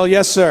Pub and Grill.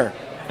 Yes, sir.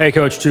 Hey,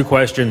 Coach, 2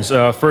 questions.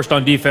 First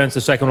on defense,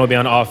 the second will be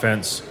on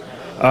offense.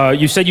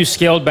 You said you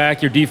scaled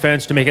back your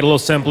defense to make it a little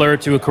simpler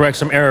to correct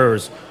some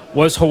errors.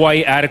 Was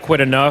Hawaii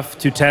adequate enough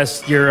to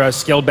test your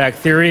scaled back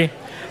theory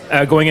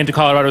going into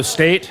Colorado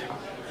State?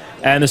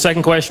 And the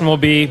second question will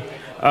be,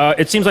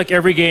 it seems like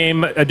every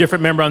game a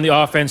different member on the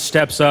offense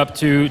steps up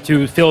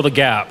to fill the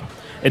gap.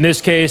 In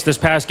this case, this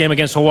past game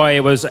against Hawaii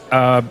was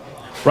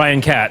Ryan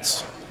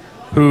Katz,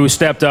 who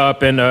stepped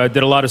up and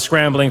did a lot of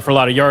scrambling for a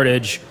lot of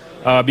yardage.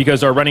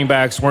 because our running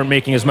backs weren't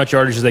making as much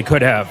yardage as they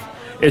could have.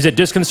 Is it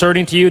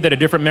disconcerting to you that a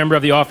different member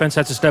of the offense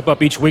has to step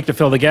up each week to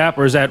fill the gap,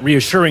 or is that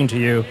reassuring to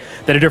you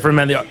that a different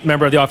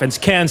member of the offense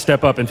can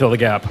step up and fill the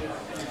gap?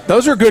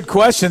 Those are good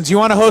questions. You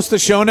want to host the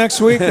show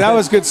next week? That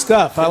was good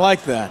stuff. I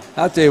like that.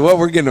 I'll tell you what,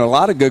 we're getting a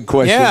lot of good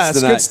questions tonight. Yeah,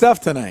 it's good stuff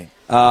tonight.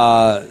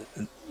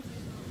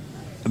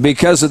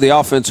 Because of the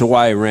offense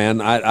Hawaii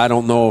ran, I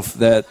don't know if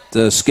that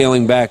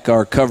scaling back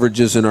our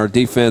coverages and our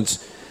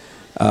defense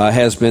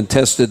has been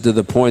tested to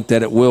the point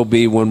that it will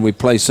be when we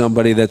play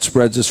somebody that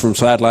spreads us from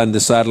sideline to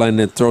sideline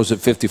and throws it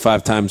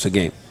 55 times a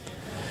game.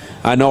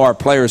 I know our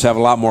players have a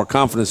lot more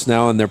confidence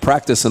now, and they're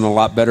practicing a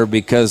lot better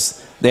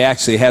because they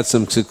actually had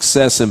some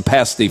success in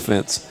pass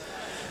defense.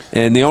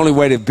 And the only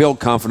way to build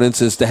confidence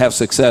is to have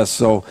success.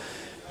 So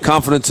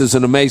confidence is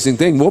an amazing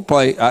thing. We'll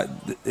play.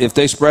 If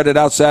they spread it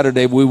out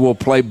Saturday, we will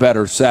play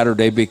better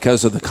Saturday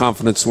because of the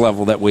confidence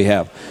level that we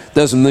have.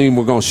 Doesn't mean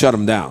we're going to shut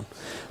them down,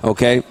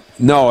 okay?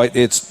 No,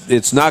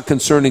 it's not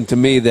concerning to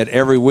me that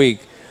every week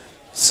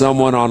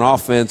someone on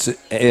offense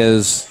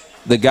is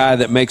the guy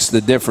that makes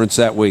the difference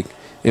that week.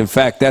 In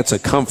fact, that's a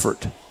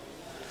comfort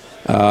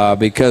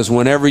because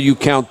whenever you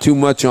count too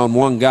much on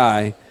one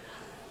guy,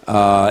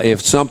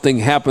 if something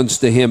happens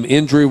to him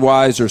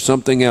injury-wise or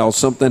something else,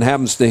 something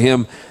happens to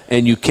him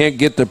and you can't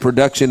get the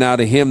production out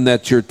of him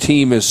that your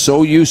team is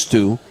so used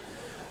to,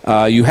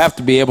 you have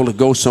to be able to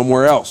go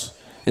somewhere else,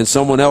 and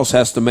someone else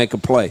has to make a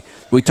play.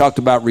 We talked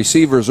about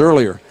receivers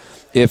earlier.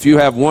 If you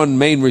have one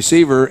main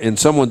receiver and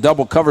someone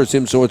double covers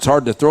him so it's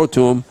hard to throw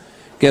to him,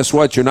 guess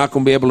what? You're not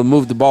going to be able to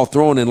move the ball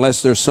throwing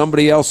unless there's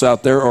somebody else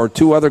out there or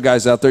two other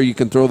guys out there you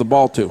can throw the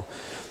ball to.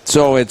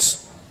 So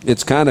it's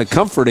kind of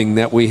comforting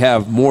that we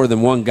have more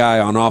than one guy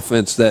on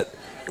offense that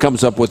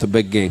comes up with a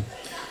big game.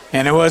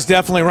 And it was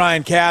definitely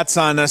Ryan Katz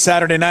on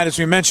Saturday night. As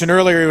we mentioned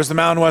earlier, he was the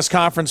Mountain West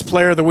Conference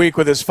Player of the Week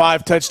with his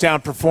 5-touchdown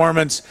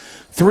performance,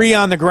 3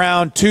 on the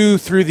ground, 2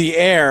 through the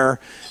air.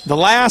 The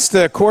last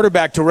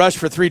quarterback to rush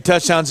for 3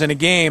 touchdowns in a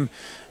game,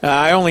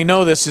 I only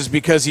know this is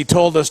because he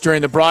told us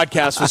during the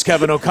broadcast, was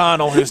Kevin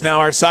O'Connell, who's now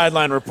our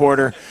sideline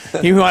reporter.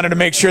 He wanted to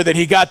make sure that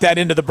he got that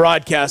into the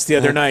broadcast the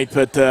other night.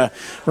 But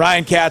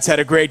Ryan Katz had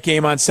a great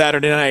game on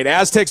Saturday night.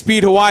 Aztecs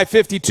beat Hawaii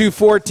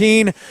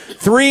 52-14.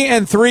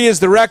 3-3 is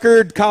the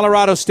record.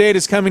 Colorado State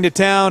is coming to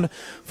town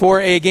for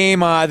a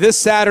game this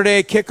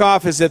Saturday.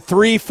 Kickoff is at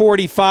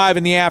 3:45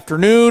 in the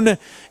afternoon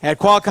at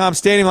Qualcomm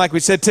Stadium. Like we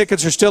said,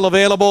 tickets are still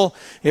available.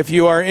 If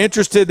you are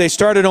interested, they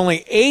start at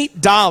only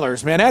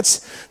 $8. Man,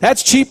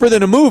 that's cheaper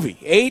than a movie.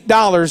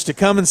 $8 to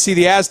come and see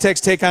the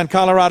Aztecs take on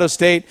Colorado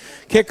State.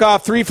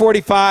 Kickoff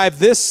 3:45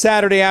 this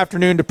Saturday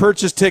afternoon. To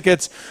purchase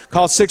tickets,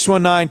 call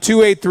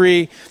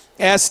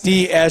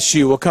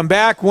 619-283-SDSU. We'll come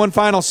back. One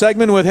final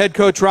segment with head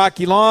coach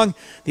Rocky Long.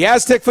 The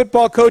Aztec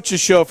Football Coaches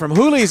Show from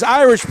Hooley's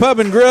Irish Pub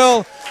and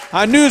Grill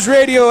on News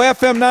Radio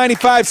FM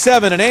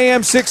 95.7 and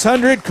AM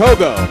 600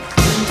 Kogo.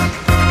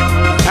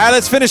 All right,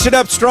 let's finish it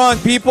up strong,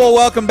 people.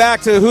 Welcome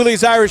back to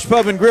Hooley's Irish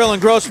Pub and Grill in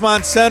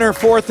Grossmont Center.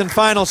 Fourth and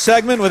final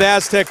segment with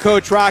Aztec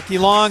coach Rocky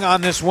Long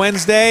on this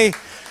Wednesday.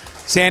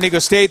 San Diego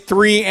State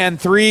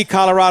 3-3,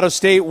 Colorado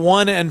State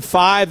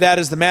 1-5. That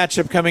is the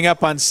matchup coming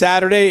up on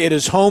Saturday. It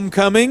is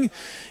homecoming,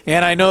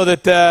 and I know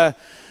that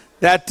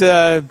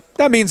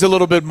that means a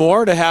little bit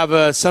more to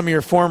have some of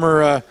your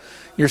former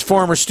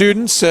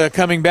students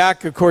coming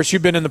back. Of course,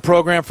 you've been in the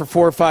program for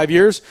 4 or 5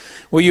 years.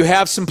 Will you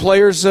have some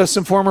players,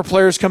 some former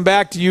players come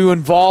back? Do you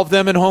involve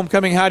them in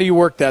homecoming? How do you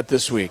work that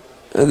this week?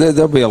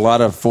 There'll be a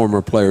lot of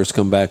former players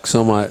come back.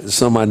 Some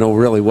I know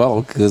really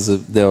well because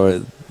they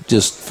were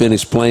just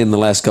finished playing the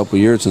last couple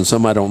of years, and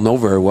some I don't know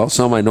very well.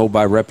 Some I know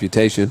by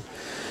reputation.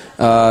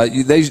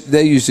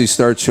 They usually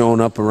start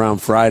showing up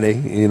around Friday,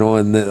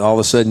 and then all of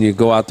a sudden you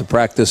go out to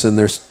practice and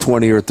there's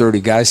 20 or 30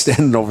 guys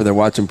standing over there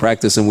watching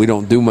practice, and we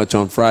don't do much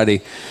on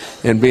Friday.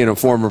 And being a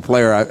former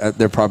player,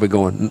 they're probably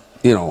going,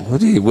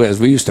 gee whiz,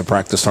 we used to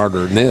practice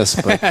harder than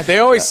this. But they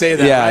always say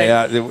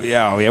that, right?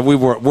 Yeah. We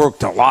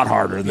worked a lot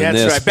harder than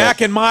this. That's right.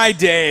 Back in my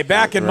day,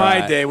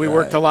 we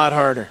worked a lot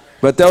harder.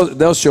 But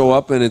they'll show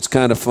up, and it's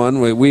kind of fun.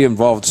 We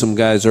involved some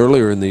guys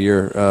earlier in the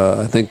year.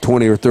 I think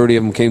 20 or 30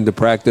 of them came to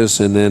practice,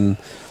 and then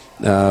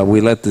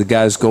we let the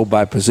guys go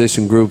by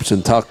position groups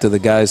and talk to the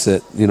guys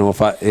that,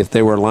 if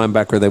they were a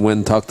linebacker, they went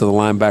and talked to the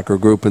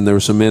linebacker group, and there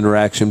was some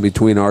interaction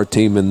between our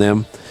team and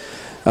them.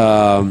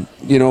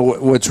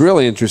 What's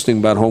really interesting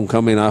about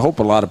homecoming, I hope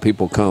a lot of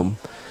people come.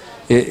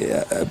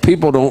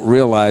 People don't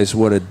realize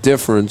what a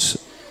difference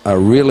a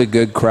really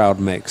good crowd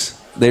makes.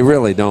 They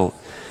really don't.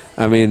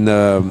 I mean,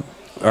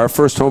 our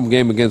first home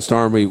game against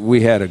Army,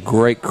 we had a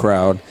great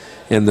crowd,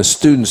 and the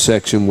student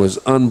section was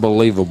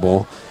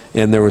unbelievable,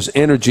 and there was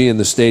energy in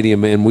the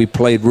stadium, and we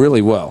played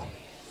really well.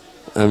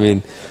 I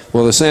mean,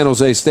 the San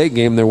Jose State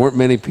game, there weren't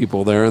many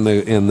people there, and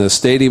the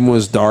stadium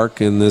was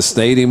dark, and the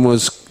stadium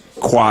was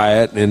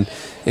quiet,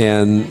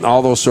 and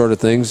all those sort of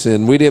things,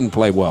 and we didn't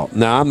play well.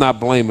 Now, I'm not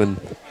blaming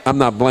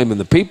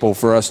the people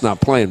for us not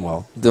playing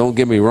well. Don't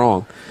get me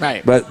wrong.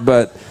 Right.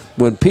 But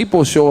when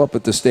people show up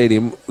at the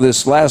stadium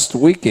this last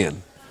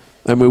weekend,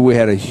 I mean, we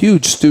had a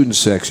huge student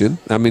section.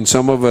 I mean,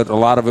 some of it, a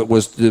lot of it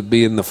was to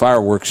be in the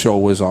fireworks show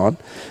was on.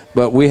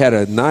 But we had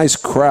a nice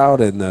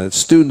crowd, and the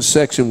student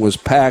section was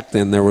packed,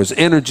 and there was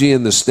energy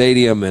in the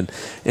stadium, and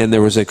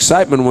there was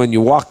excitement when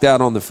you walked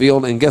out on the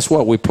field. And guess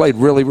what? We played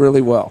really,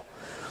 really well.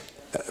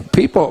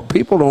 People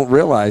don't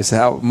realize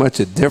how much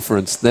a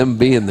difference them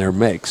being there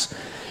makes.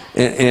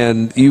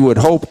 And you would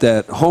hope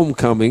that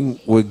homecoming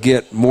would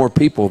get more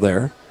people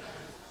there,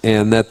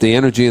 and that the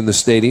energy in the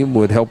stadium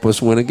would help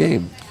us win a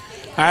game.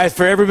 All right,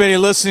 for everybody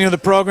listening to the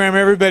program,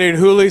 everybody at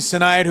Hooley's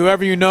tonight,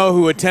 whoever you know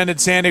who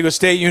attended San Diego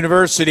State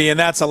University, and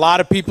that's a lot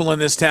of people in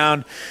this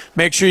town,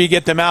 make sure you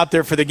get them out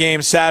there for the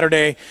game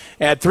Saturday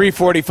at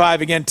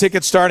 3:45. Again,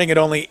 tickets starting at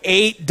only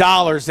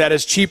 $8. That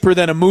is cheaper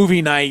than a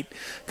movie night.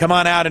 Come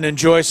on out and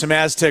enjoy some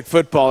Aztec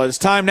football. It's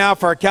time now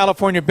for our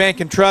California Bank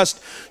and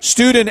Trust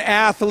Student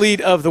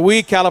Athlete of the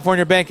Week.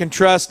 California Bank and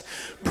Trust,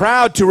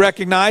 proud to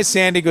recognize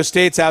San Diego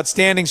State's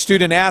outstanding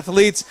student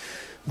athletes.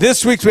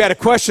 This week's, we had a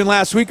question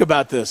last week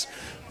about this.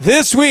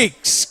 This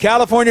week's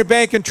California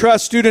Bank and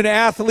Trust Student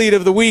Athlete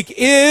of the Week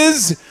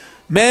is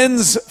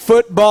men's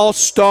football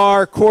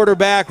star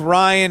quarterback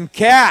Ryan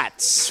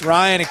Katz.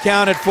 Ryan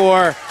accounted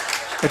for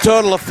a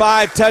total of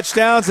 5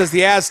 touchdowns as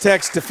the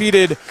Aztecs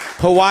defeated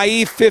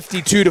Hawaii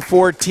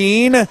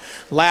 52-14.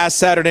 Last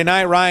Saturday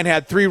night, Ryan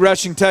had 3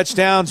 rushing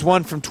touchdowns,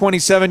 one from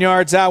 27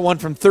 yards out, one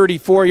from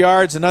 34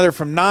 yards, another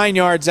from 9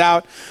 yards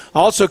out.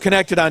 Also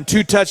connected on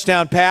 2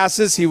 touchdown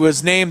passes. He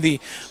was named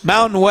the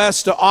Mountain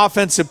West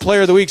Offensive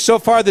Player of the Week. So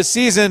far this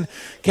season,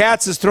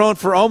 Katz has thrown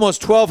for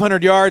almost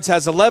 1,200 yards,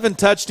 has 11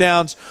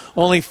 touchdowns,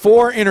 only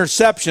 4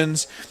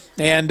 interceptions.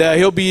 And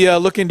he'll be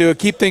looking to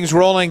keep things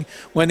rolling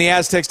when the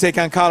Aztecs take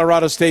on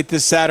Colorado State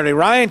this Saturday.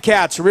 Ryan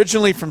Katz,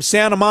 originally from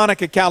Santa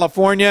Monica,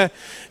 California,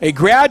 a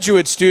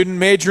graduate student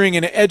majoring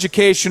in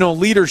educational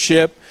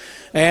leadership.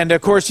 And,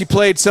 of course, he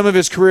played some of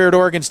his career at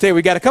Oregon State.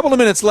 We got a couple of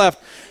minutes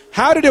left.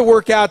 How did it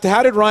work out?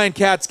 How did Ryan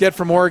Katz get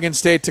from Oregon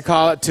State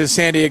to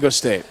San Diego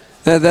State?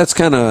 That's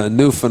kind of a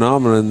new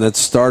phenomenon that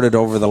started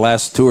over the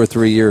last 2 or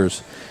 3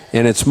 years.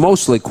 And it's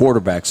mostly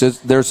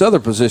quarterbacks. There's other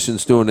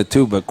positions doing it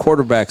too, but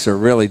quarterbacks are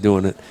really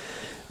doing it.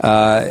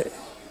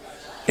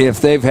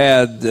 If they've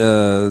had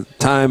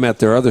time at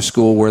their other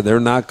school where they're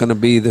not going to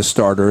be the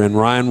starter, and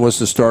Ryan was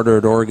the starter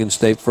at Oregon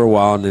State for a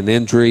while, and an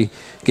injury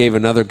gave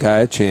another guy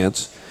a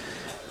chance,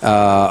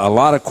 a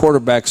lot of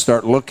quarterbacks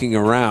start looking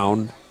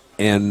around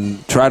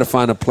and try to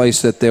find a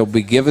place that they'll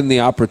be given the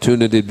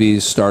opportunity to be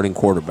a starting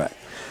quarterback.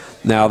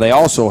 Now, they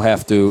also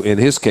have to, in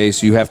his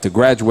case, you have to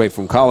graduate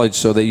from college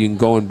so that you can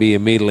go and be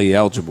immediately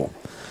eligible.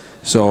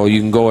 So you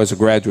can go as a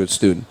graduate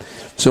student.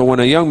 So when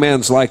a young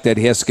man's like that,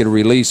 he has to get a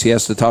release. He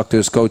has to talk to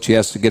his coach. He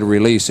has to get a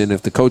release. And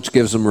if the coach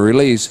gives him a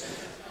release,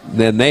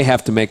 then they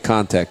have to make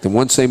contact. And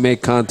once they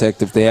make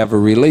contact, if they have a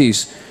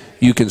release,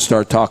 you can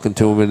start talking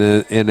to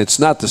them. And it's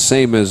not the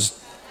same as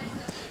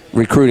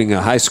recruiting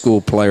a high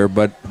school player,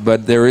 but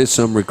there is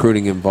some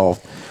recruiting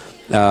involved.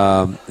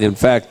 In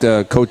fact,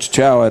 Coach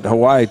Chow at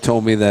Hawaii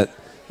told me that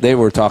they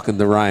were talking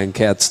to Ryan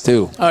Katz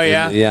too. Oh,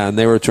 yeah? And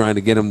they were trying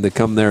to get him to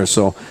come there.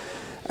 So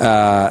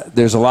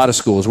there's a lot of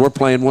schools. We're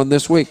playing one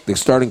this week. The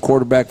starting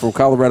quarterback from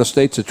Colorado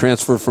State's a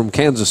transfer from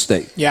Kansas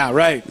State. Yeah,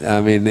 right. I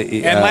mean,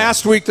 and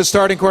last week the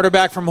starting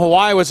quarterback from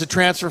Hawaii was a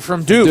transfer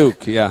from Duke.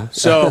 Duke, yeah.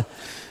 So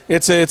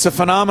it's a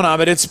phenomenon,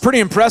 but it's pretty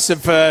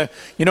impressive.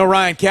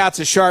 Ryan Katz,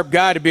 a sharp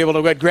guy, to be able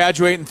to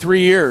graduate in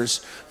 3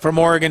 years from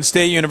Oregon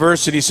State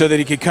University so that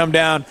he could come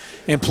down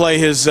and play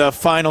his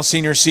final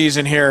senior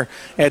season here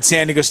at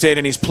San Diego State,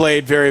 and he's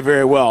played very,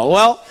 very well.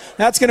 Well,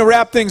 that's going to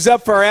wrap things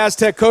up for our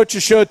Aztec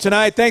Coaches Show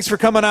tonight. Thanks for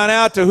coming on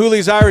out to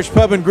Hooley's Irish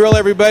Pub and Grill,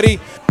 everybody.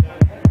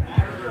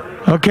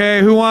 Okay,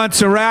 who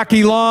wants a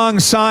Rocky Long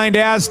signed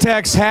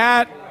Aztecs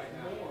hat?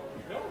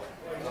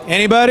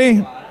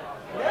 Anybody?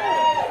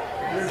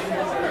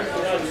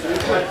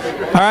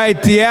 All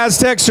right, the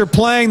Aztecs are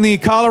playing the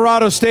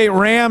Colorado State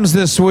Rams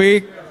this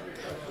week.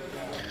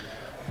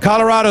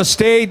 Colorado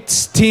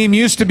State's team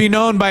used to be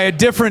known by a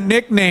different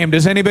nickname.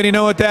 Does anybody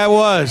know what that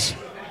was?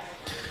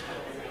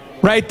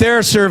 Right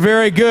there, sir.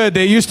 Very good.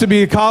 They used to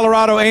be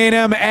Colorado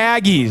A&M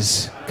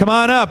Aggies. Come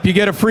on up. You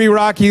get a free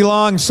Rocky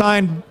Long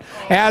signed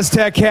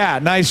Aztec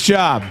hat. Nice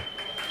job.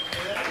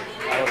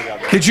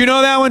 Did you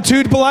know that one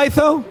too,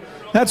 Blytho?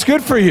 That's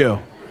good for you.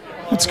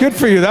 That's good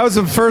for you. That was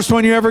the first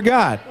one you ever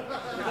got.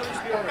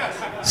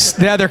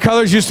 Yeah, their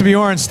colors used to be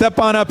orange. Step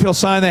on up. He'll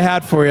sign the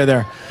hat for you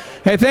there.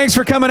 Hey, thanks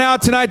for coming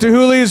out tonight to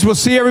Hooley's. We'll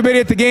see everybody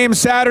at the game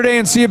Saturday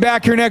and see you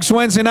back here next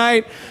Wednesday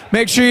night.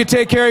 Make sure you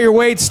take care of your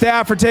wait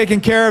staff for taking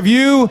care of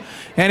you.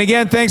 And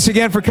again, thanks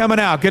again for coming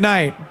out. Good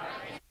night.